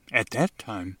media at that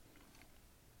time,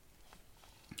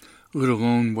 let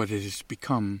alone what it has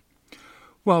become.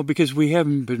 Well, because we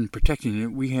haven't been protecting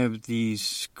it, we have these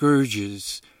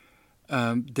scourges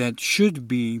that should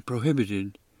be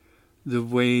prohibited, the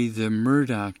way the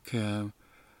Murdoch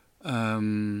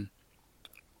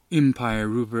empire,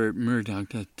 Rupert Murdoch,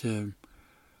 that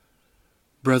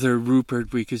Brother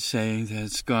Rupert, we could say,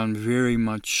 that's gone very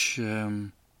much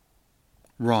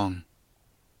wrong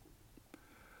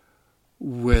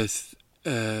with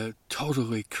a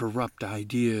totally corrupt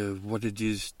idea of what it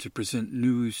is to present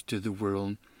news to the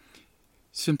world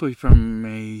simply from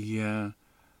a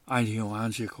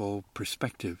ideological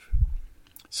perspective,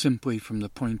 simply from the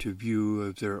point of view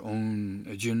of their own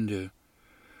agenda,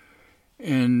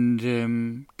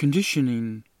 and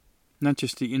conditioning not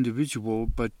just the individual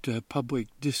but public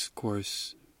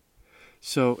discourse.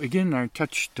 So again, our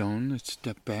touchstone, let's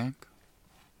step back,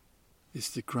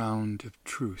 is the ground of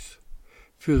truth.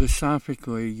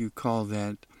 Philosophically, you call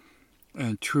that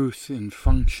truth in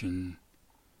function.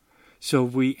 So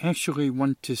we actually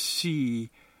want to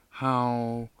see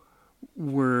how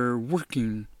we're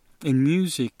working. In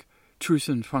music, truth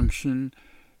in function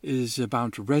is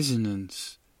about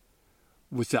resonance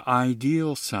with the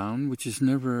ideal sound, which is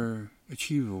never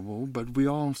achievable, but we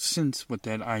all sense what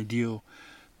that ideal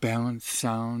balance,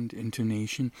 sound,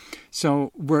 intonation.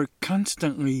 So we're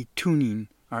constantly tuning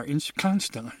our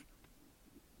constantly.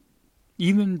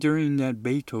 Even during that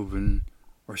Beethoven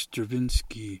or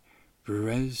Stravinsky,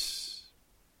 Perez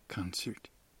concert.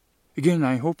 Again,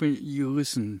 I hope you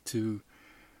listen to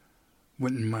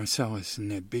Wynton Marsalis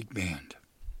and that big band.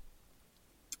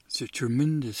 It's a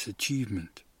tremendous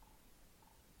achievement.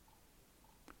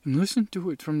 And listen to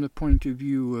it from the point of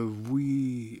view of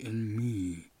we and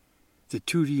me, the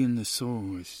tutti and the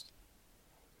soloist.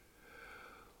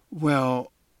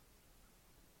 Well,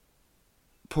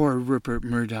 poor Rupert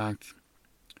Murdoch,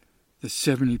 the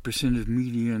 70% of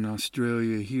media in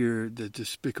Australia here, the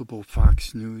despicable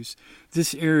Fox News.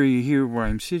 This area here where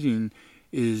I'm sitting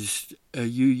is,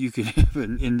 you can have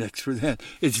an index for that.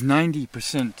 It's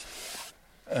 90%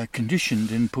 conditioned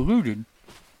and polluted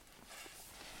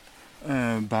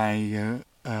by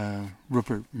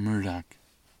Rupert Murdoch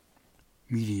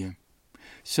media.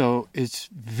 So it's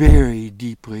very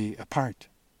deeply a part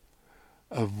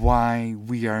of why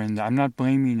we are in I'm not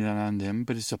blaming it on them,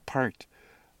 but it's a part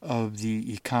of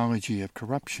the ecology of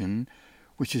corruption,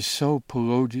 which is so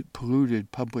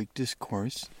polluted public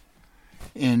discourse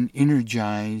and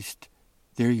energized.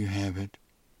 There you have it.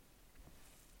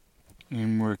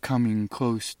 And we're coming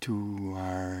close to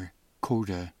our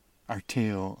coda, our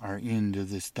tail, our end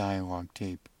of this dialogue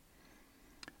tape.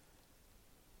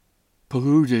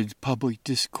 Polluted public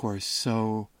discourse,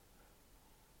 so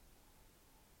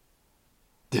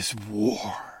this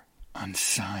war on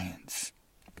science.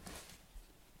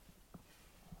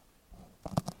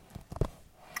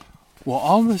 Well,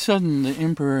 all of a sudden, the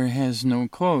emperor has no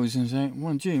clothes, and say,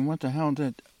 well, gee, what the hell?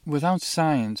 Without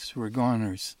science, we're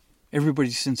goners. Everybody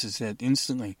senses that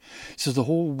instantly. So the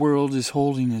whole world is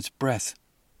holding its breath,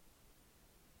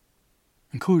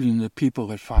 including the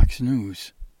people at Fox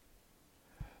News.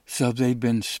 So they've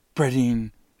been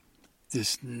spreading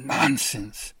this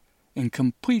nonsense in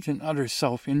complete and utter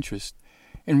self-interest.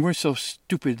 And we're so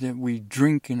stupid that we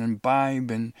drink and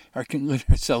imbibe and let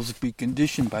ourselves be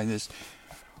conditioned by this.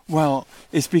 Well,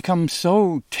 it's become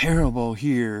so terrible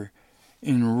here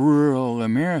in rural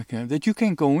America that you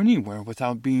can't go anywhere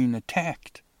without being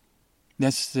attacked.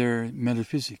 That's their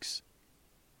metaphysics.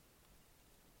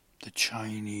 The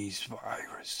Chinese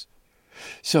virus.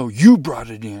 So you brought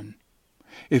it in.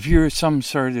 If you're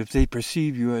if they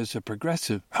perceive you as a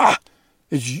progressive,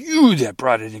 it's you that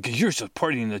brought it in because you're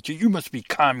supporting it. You must be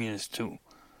communist too.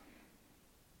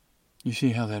 You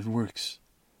see how that works.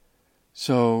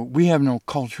 So we have no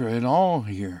culture at all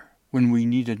here when we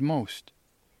need it most.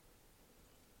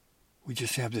 We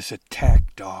just have this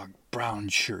attack dog, brown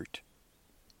shirt,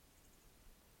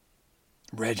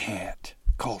 red hat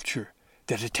culture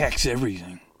that attacks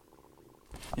everything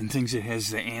and thinks it has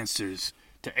the answers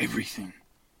to everything.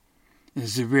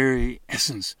 It's the very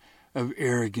essence of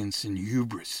arrogance and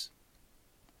hubris.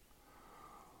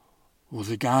 Well,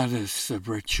 the goddess of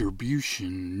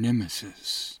retribution,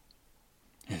 Nemesis,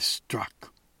 has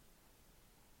struck.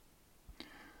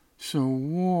 So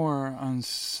war on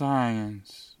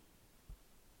science.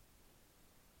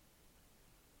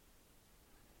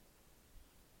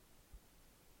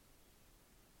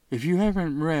 If you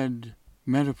haven't read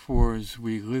Metaphors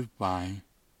We Live By,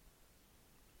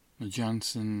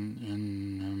 Johnson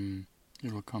and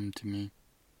it'll come to me,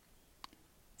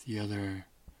 the other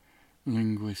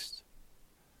linguist,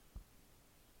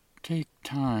 take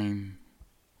time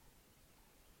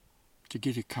to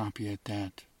get a copy of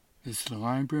that. Is the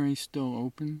library still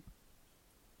open?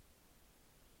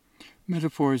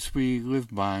 Metaphors We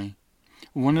Live By.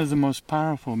 One of the most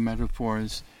powerful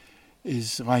metaphors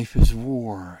is life is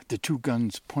war. The two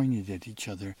guns pointed at each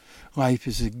other. Life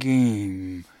is a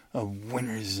game of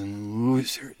winners and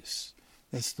losers.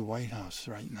 That's the White House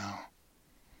right now.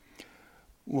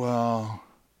 Well,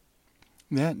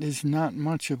 that is not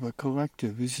much of a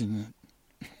collective, isn't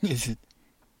it? Is it?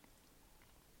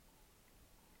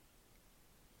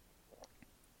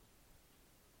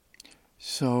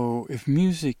 So if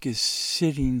music is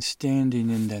standing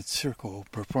in that circle,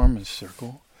 performance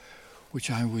circle, which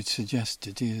I would suggest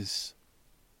it is,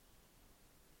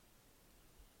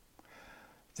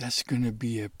 that's going to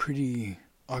be a pretty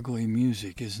ugly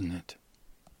music, isn't it?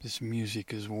 This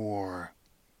music is war.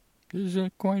 There's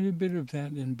quite a bit of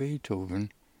that in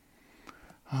Beethoven.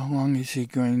 How long is he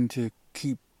going to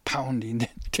keep pounding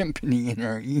that timpani in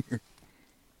our ear?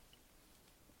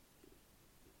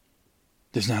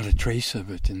 There's not a trace of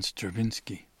it in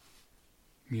Stravinsky.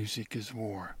 Music is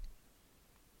war.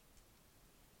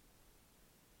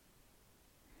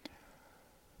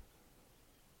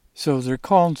 So they're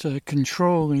called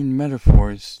controlling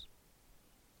metaphors.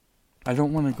 I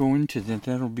don't want to go into that.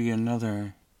 That'll be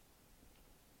another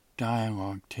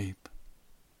dialogue tape.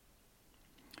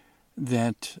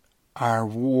 That our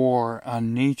war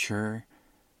on nature,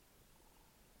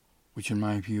 which in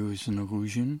my view is an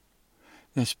illusion,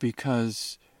 that's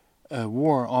because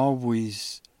war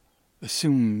always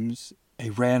assumes a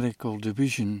radical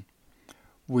division,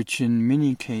 which in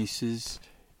many cases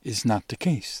is not the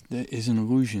case. That is an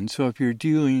illusion. So if you're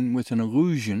dealing with an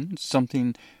illusion,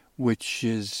 something which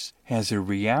has a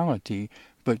reality,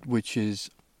 but which is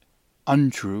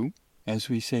untrue, as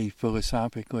we say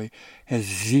philosophically, has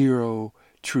zero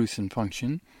truth and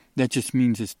function, that just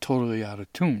means it's totally out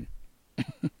of tune.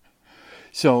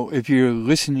 So if you're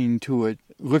listening to it,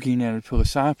 looking at it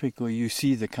philosophically, you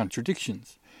see the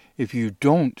contradictions. If you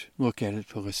don't look at it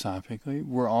philosophically,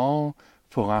 we're all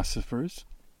philosophers.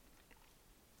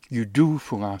 You do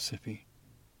philosophy.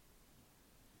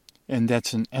 And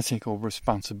that's an ethical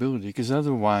responsibility, because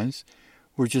otherwise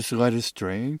we're just led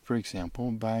astray, for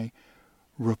example, by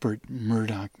Rupert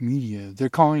Murdoch media. They're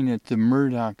calling it the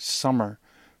Murdoch Summer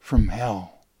from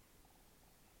Hell.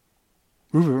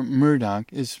 Rupert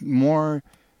Murdoch is more,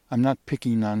 I'm not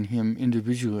picking on him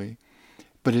individually,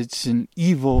 but it's an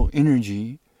evil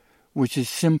energy which is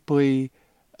simply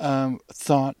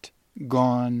thought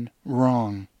gone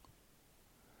wrong,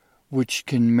 which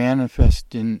can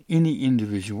manifest in any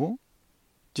individual,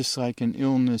 just like an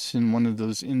illness in one of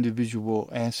those individual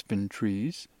aspen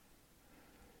trees.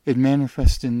 It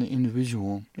manifests in the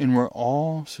individual, and we're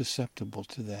all susceptible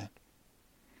to that.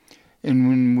 And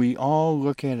when we all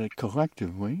look at it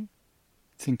collectively,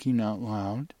 thinking out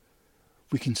loud,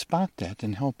 we can spot that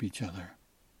and help each other.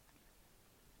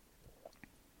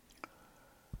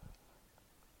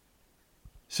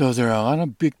 So there are a lot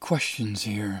of big questions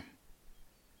here.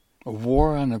 A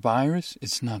war on a virus?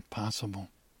 It's not possible.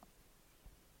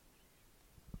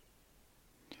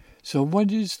 So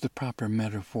what is the proper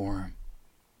metaphor?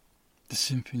 The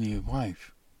symphony of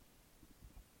life.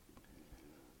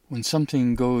 When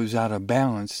something goes out of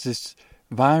balance, this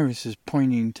virus is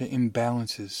pointing to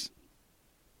imbalances.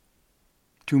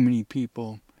 Too many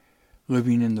people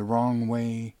living in the wrong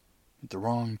way, at the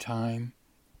wrong time,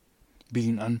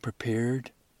 being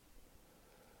unprepared.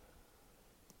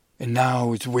 And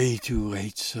now it's way too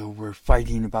late, so we're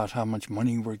fighting about how much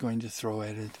money we're going to throw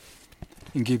at it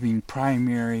and giving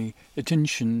primary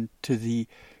attention to the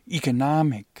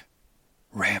economic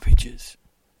ravages.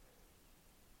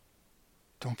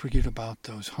 Don't forget about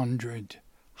those 100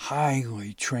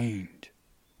 highly trained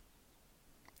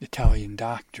Italian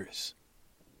doctors,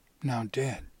 now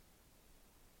dead.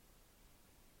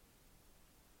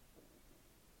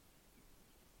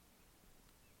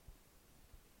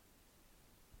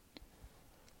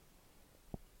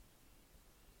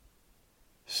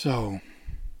 So,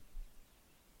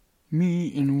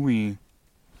 me and we.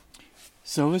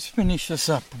 So let's finish this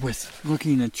up with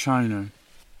looking at China.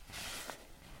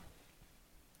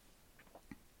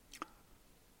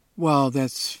 Well,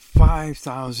 that's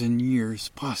 5,000 years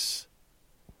plus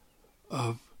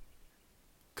of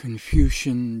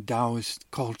Confucian Taoist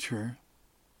culture.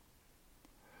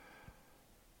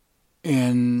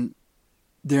 And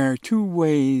there are two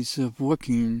ways of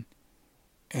looking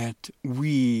at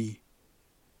we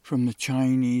from the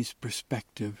Chinese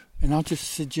perspective. And I'll just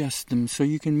suggest them so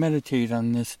you can meditate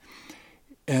on this.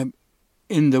 In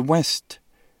the West,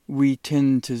 we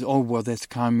tend to, oh, well, that's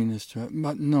communist.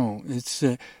 But no,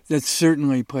 that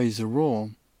certainly plays a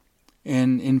role.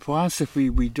 And in philosophy,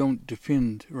 we don't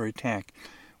defend or attack.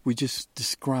 We just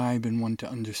describe and want to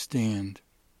understand.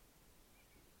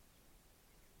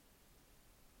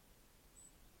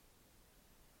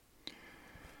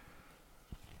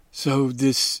 So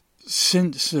this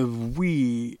sense of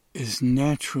we is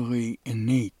naturally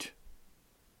innate.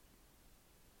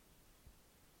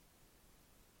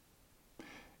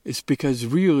 It's because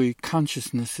really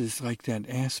consciousness is like that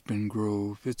aspen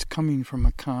grove. It's coming from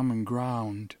a common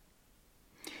ground.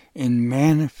 and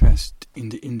manifest in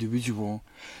the individual.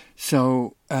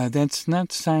 So that's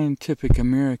not scientific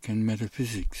American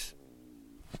metaphysics.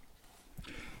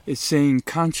 It's saying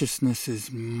consciousness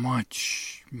is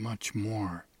much, much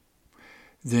more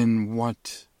than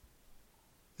what.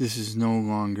 This is no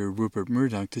longer Rupert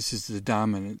Murdoch. This is the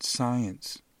dominant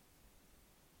science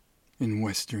in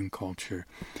Western culture,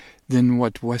 than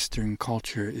what Western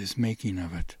culture is making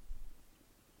of it.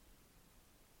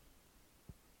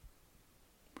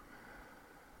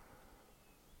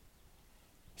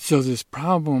 So this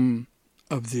problem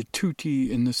of the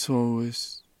tutti and the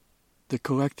soulless, the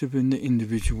collective and the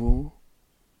individual,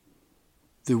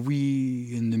 the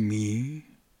we and the me,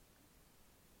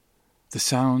 the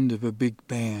sound of a big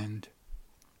band,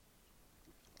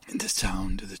 and the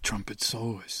sound of the trumpet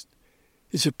soloist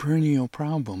is a perennial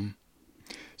problem.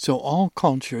 So all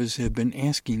cultures have been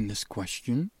asking this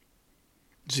question.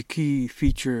 It's a key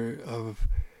feature of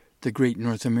the great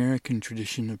North American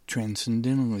tradition of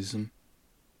transcendentalism,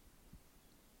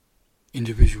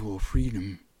 individual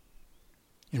freedom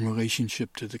in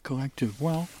relationship to the collective.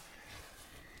 Well,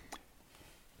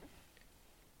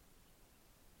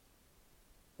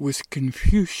 with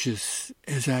Confucius,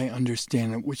 as I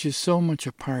understand it, which is so much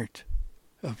a part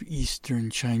of Eastern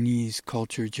Chinese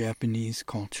culture, Japanese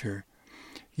culture,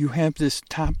 you have this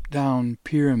top-down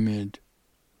pyramid.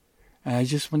 And I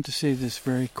just want to say this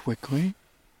very quickly,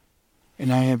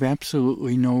 and I have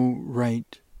absolutely no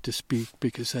right to speak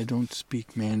because I don't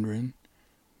speak Mandarin,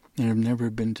 and I've never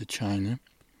been to China,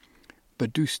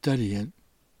 but do study it.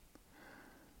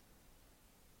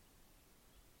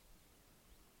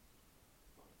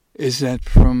 Is that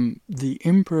from the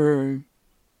emperor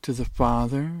to the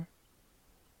father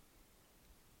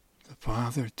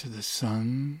to the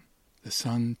son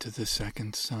to the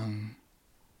second son,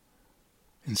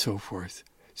 and so forth.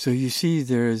 So you see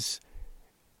there's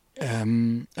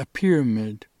a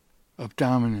pyramid of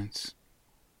dominance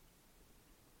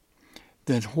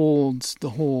that holds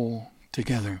the whole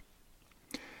together,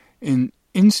 and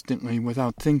instantly,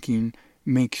 without thinking,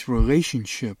 makes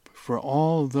relationship for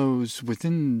all those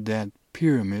within that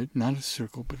pyramid, not a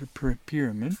circle, but a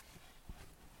pyramid.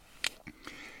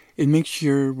 It makes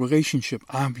your relationship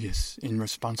obvious in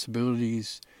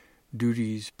responsibilities,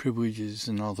 duties, privileges,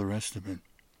 and all the rest of it.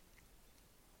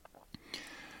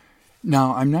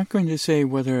 Now, I'm not going to say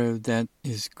whether that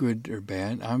is good or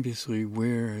bad. Obviously,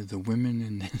 where are the women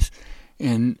in this?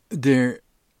 And where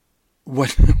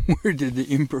did the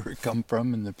emperor come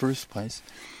from in the first place?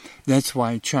 That's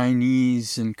why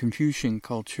Chinese and Confucian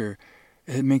culture,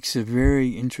 it makes a very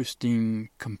interesting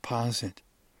composite.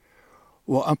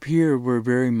 Well, up here we're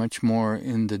very much more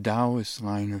in the Taoist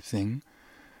line of things.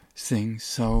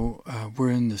 So we're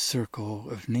in the circle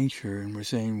of nature, and we're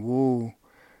saying, whoa,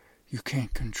 you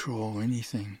can't control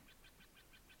anything.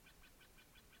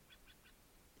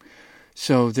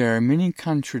 So there are many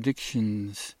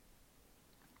contradictions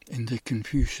in the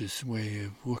Confucius way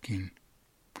of looking.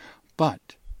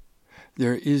 But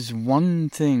there is one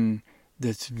thing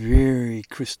that's very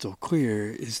crystal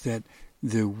clear, is that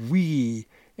the we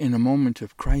in a moment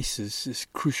of crisis is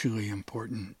crucially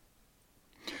important.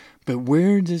 But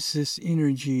where does this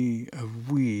energy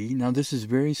of we, now this is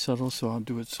very subtle, so I'll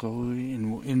do it slowly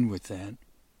and we'll end with that.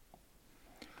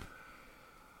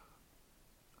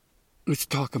 Let's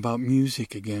talk about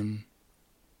music again.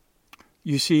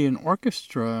 You see, an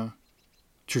orchestra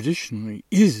traditionally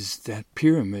is that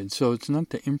pyramid, so it's not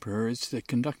the emperor, it's the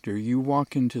conductor. You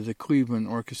walk into the Cleveland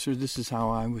Orchestra, this is how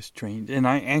I was trained, and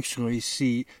I actually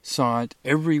saw it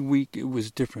every week. It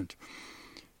was different.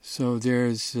 So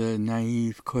there's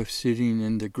naive Cliff sitting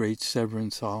in the great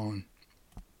Severance Hall and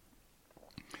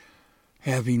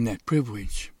having that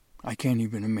privilege. I can't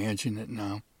even imagine it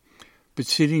now. But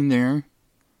sitting there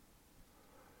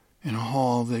in a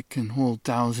hall that can hold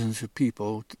thousands of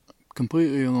people,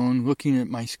 completely alone, looking at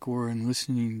my score and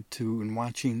listening to and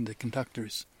watching the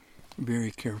conductors very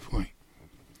carefully.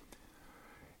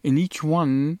 And each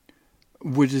one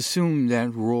would assume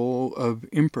that role of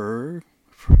emperor,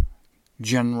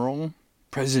 general,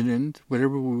 president,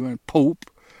 whatever we want,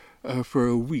 pope, for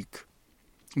a week.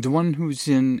 The one who's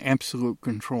in absolute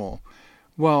control.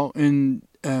 Well, and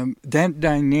that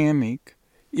dynamic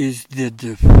is the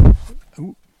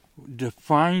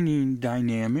defining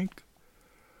dynamic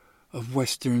of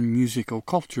Western musical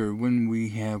culture when we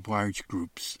have large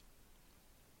groups,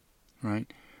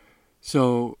 right?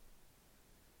 So,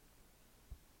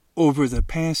 over the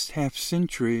past half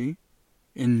century,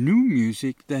 in new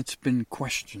music, that's been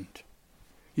questioned.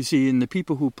 You see, in the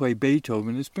people who play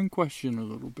Beethoven, it's been questioned a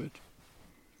little bit.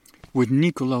 With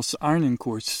Nikolaus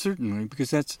Arnoncourt, certainly,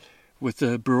 because that's with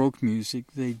the Baroque music,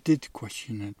 they did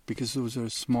question it because those are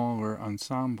smaller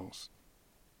ensembles.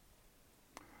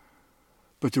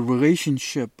 But the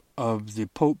relationship of the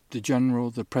Pope, the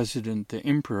General, the President, the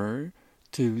Emperor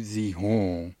to the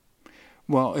whole.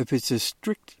 Well, if it's a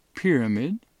strict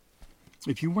pyramid,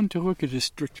 if you want to look at a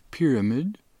strict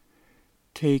pyramid,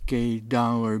 take a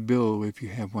dollar bill, if you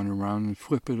have one around, and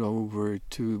flip it over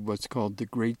to what's called the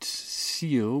Great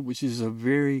Seal, which is a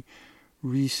very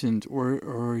recent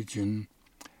origin.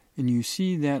 And you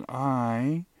see that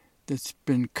eye that's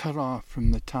been cut off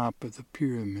from the top of the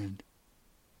pyramid.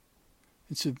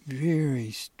 It's a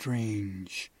very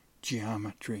strange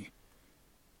geometry.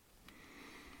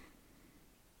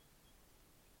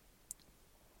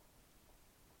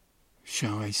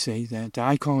 Shall I say that?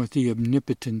 I call it the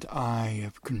omnipotent eye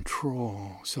of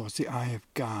control. So it's the eye of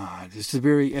God. It's the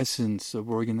very essence of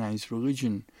organized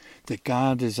religion, that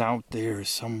God is out there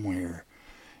somewhere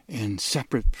and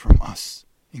separate from us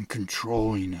and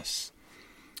controlling us.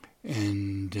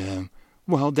 And,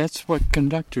 well, that's what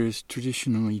conductors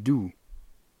traditionally do.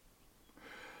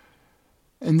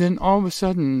 And then all of a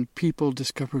sudden, people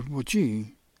discovered, well,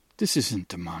 gee, this isn't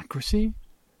democracy.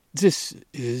 This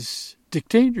is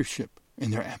dictatorship.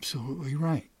 And they're absolutely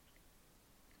right.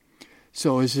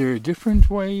 So is there a different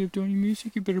way of doing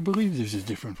music? You better believe there's a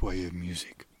different way of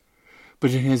music.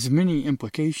 But it has many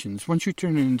implications. Once you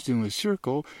turn it into a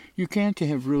circle, you can't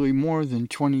have really more than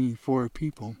 24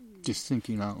 people, just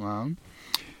thinking out loud.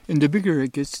 And the bigger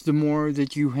it gets, the more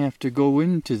that you have to go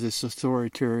into this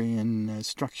authoritarian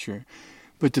structure.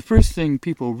 But the first thing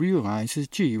people realize is,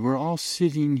 gee, we're all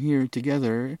sitting here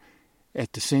together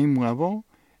at the same level,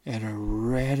 at a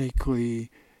radically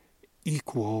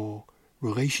equal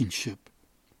relationship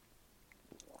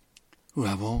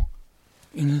level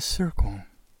in a circle.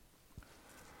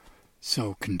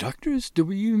 So conductors, do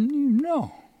we even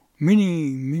know?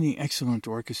 Many excellent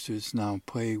orchestras now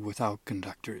play without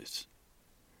conductors.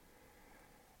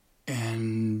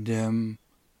 And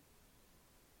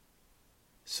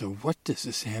so what does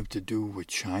this have to do with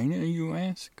China, you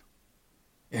ask?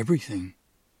 Everything.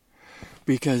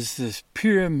 Because this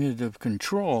pyramid of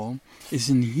control is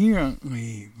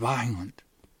inherently violent.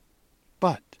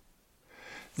 But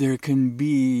there can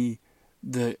be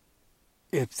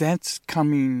if that's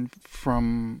coming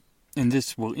from, and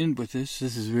this will end with this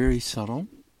is very subtle.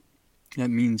 That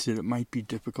means that it might be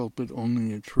difficult, but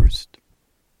only at first.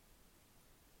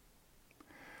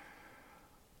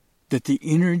 That the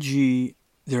energy,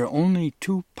 there are only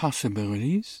two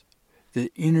possibilities.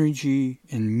 The energy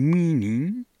and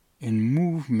meaning and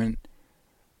movement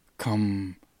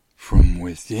come from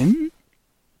within.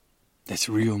 That's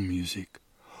real music.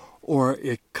 Or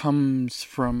it comes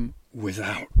from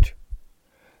without.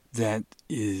 That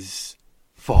is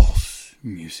false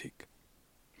music.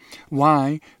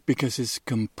 Why? Because it's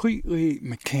completely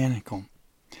mechanical.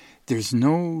 There's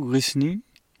no listening.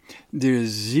 There's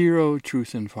zero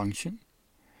truth and function.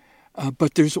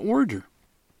 But there's order.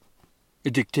 A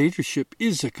dictatorship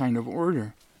is a kind of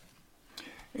order.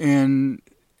 And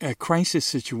a crisis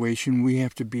situation, we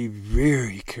have to be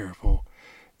very careful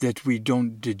that we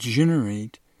don't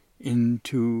degenerate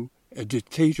into a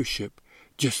dictatorship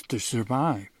just to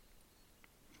survive.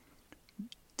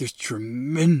 There's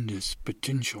tremendous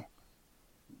potential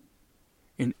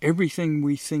in everything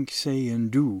we think, say,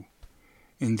 and do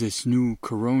in this new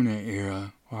corona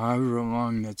era, however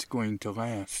long that's going to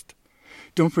last.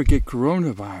 Don't forget,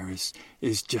 coronavirus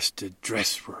is just a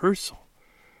dress rehearsal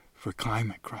for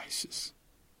climate crisis.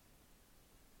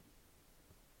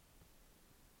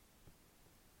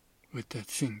 Let that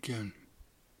sink in.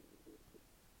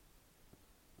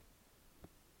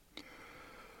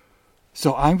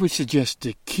 So I would suggest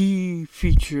the key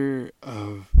feature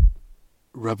of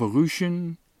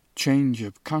revolution, change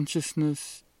of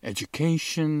consciousness,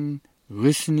 education,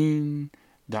 listening,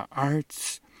 the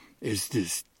arts, is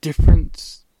this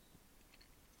difference.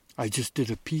 I just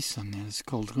did a piece on that. It's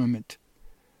called Limit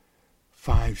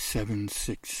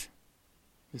 576.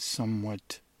 A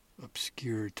somewhat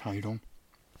obscure title.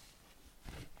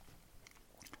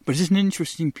 But it's an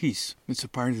interesting piece. It's a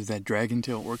part of that Dragon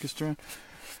Tail Orchestra.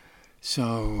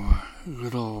 So,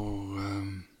 little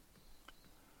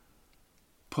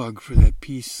plug for that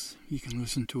piece. You can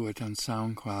listen to it on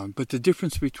SoundCloud. But the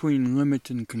difference between limit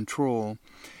and control,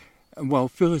 well,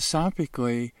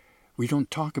 philosophically, we don't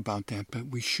talk about that, but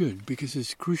we should, because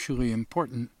it's crucially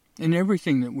important in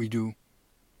everything that we do.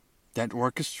 That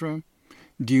orchestra,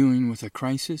 dealing with a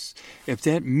crisis, if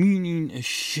that meaning is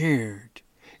shared,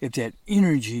 if that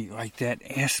energy, like that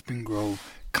aspen grove,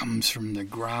 comes from the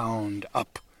ground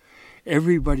up,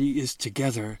 everybody is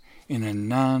together in a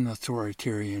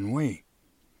non-authoritarian way.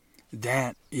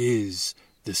 That is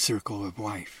the circle of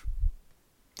life.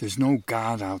 There's no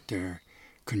God out there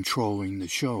controlling the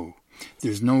show.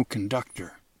 There's no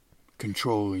conductor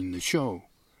controlling the show.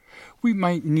 We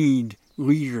might need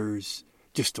leaders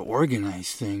just to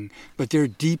organize things, but they're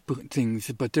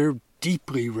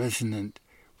deeply resonant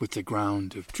with the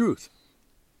ground of truth.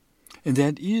 And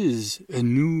that is a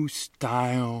new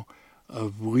style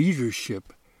of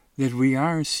leadership that we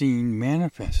are seeing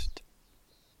manifest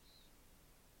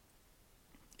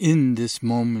in this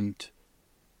moment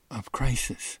of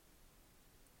crisis.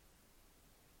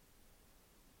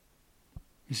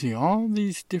 You see, all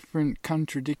these different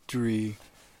contradictory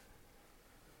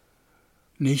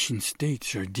nation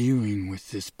states are dealing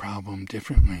with this problem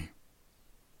differently.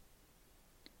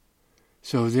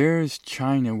 So there's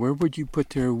China. Where would you put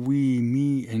their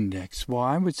we-me index? Well,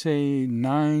 I would say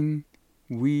 9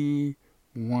 we,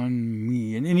 1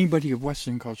 me. And anybody of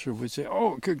Western culture would say,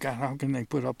 oh, good God, how can they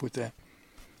put up with that?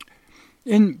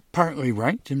 And partly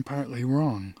right and partly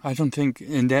wrong. I don't think,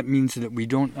 and that means that we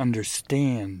don't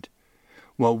understand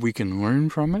what we can learn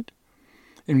from it,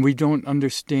 and we don't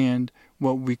understand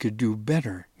what we could do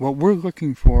better. What we're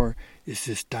looking for is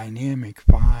this dynamic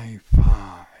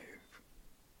 5-5.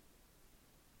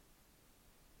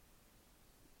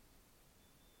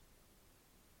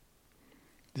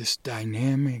 This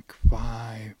dynamic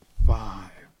 5-5.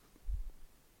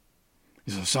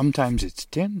 So sometimes it's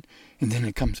 10, and then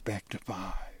it comes back to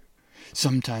 5.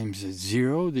 Sometimes it's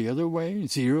 0 the other way,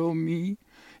 0 me,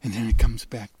 and then it comes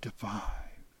back to 5.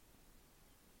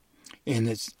 And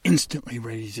it's instantly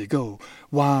ready to go.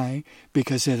 Why?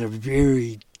 Because at a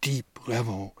very deep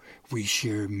level, we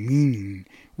share meaning,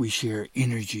 we share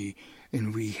energy,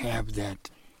 and we have that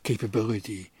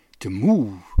capability to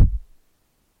move.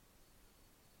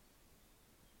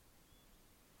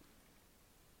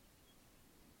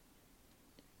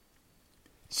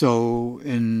 So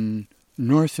in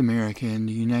North America and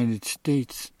the United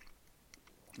States,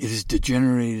 it has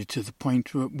degenerated to the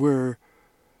point where we're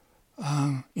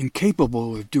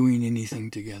incapable of doing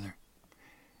anything together.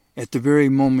 At the very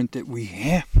moment that we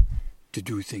have to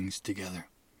do things together.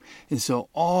 And so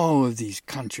all of these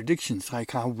contradictions,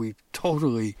 like how we've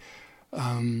totally,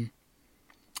 in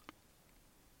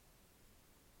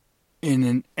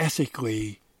an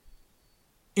ethically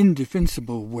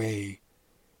indefensible way,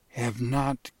 have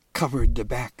not covered the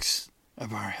backs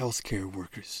of our healthcare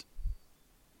workers.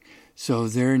 So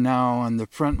they're now on the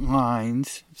front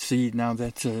lines. See, now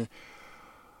that's the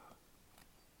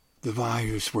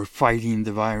virus. We're fighting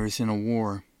the virus in a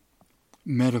war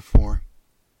metaphor.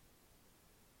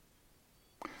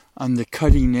 On the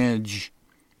cutting edge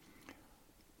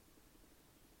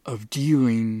of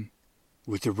dealing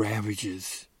with the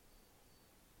ravages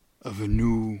of a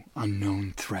new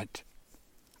unknown threat.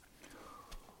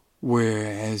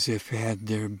 Whereas if had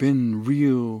there been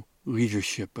real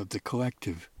leadership of the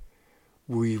collective,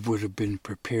 we would have been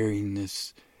preparing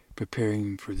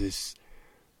for this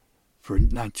for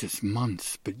not just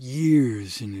months, but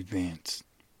years in advance.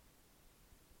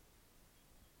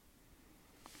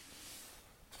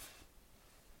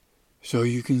 So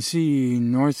you can see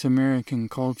North American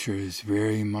culture is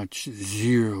very much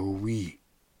 0 we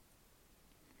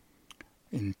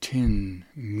and 10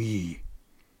 me.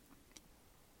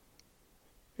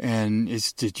 And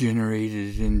it's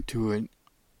degenerated into an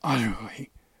utterly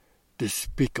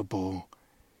despicable,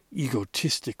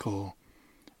 egotistical,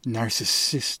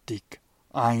 narcissistic,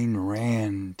 Ayn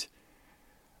Rand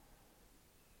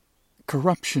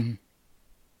corruption.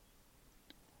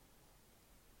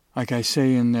 Like I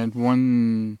say in that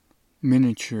one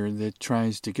miniature that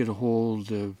tries to get a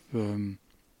hold of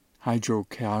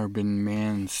hydrocarbon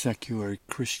man, secular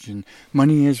Christian,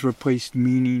 money has replaced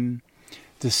meaning.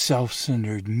 The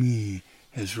self-centered me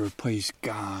has replaced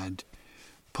God.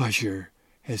 Pleasure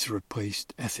has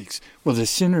replaced ethics. Well, the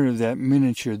center of that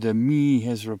miniature, the me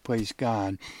has replaced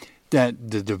God. That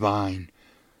the divine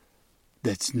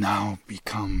that's now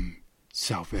become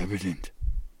self-evident.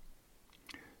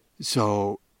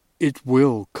 So it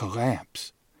will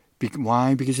collapse.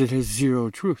 Why? Because it has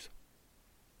 0 truth.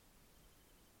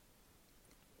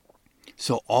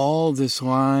 So all this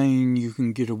lying you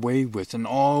can get away with, and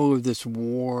all of this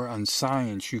war on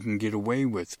science you can get away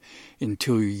with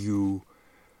until you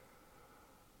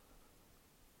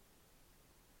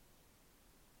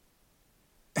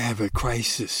have a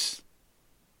crisis.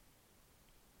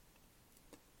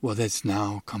 Well, that's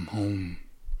now come home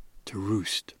to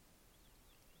roost.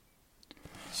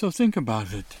 So think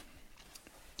about it.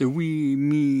 The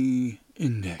we-me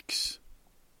index.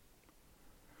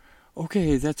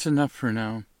 Okay, that's enough for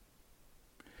now.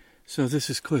 So this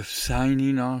is Cliff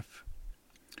signing off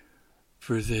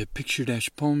for the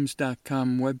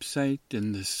picture-poems.com website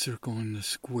and the circle and the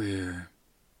square.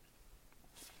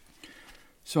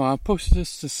 So I'll post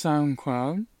this to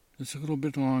SoundCloud. It's a little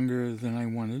bit longer than I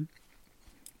wanted.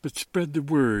 But spread the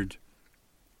word.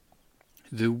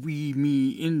 The We Me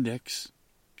Index,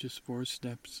 just 4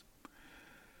 steps.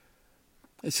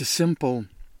 It's a simple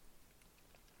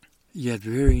yet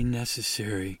very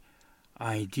necessary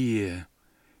idea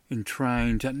in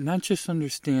trying to not just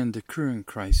understand the current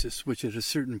crisis, which at a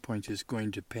certain point is going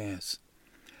to pass,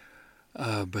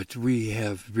 but we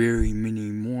have very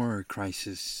many more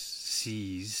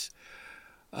crises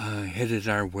headed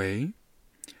our way,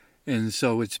 and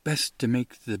so it's best to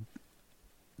make the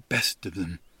best of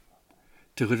them,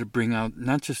 to let it bring out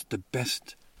not just the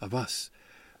best of us,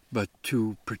 but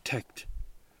to protect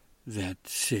that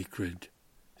sacred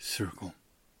circle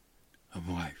of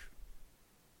life.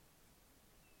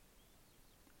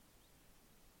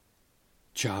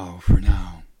 Ciao for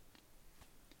now.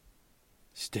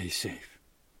 Stay safe.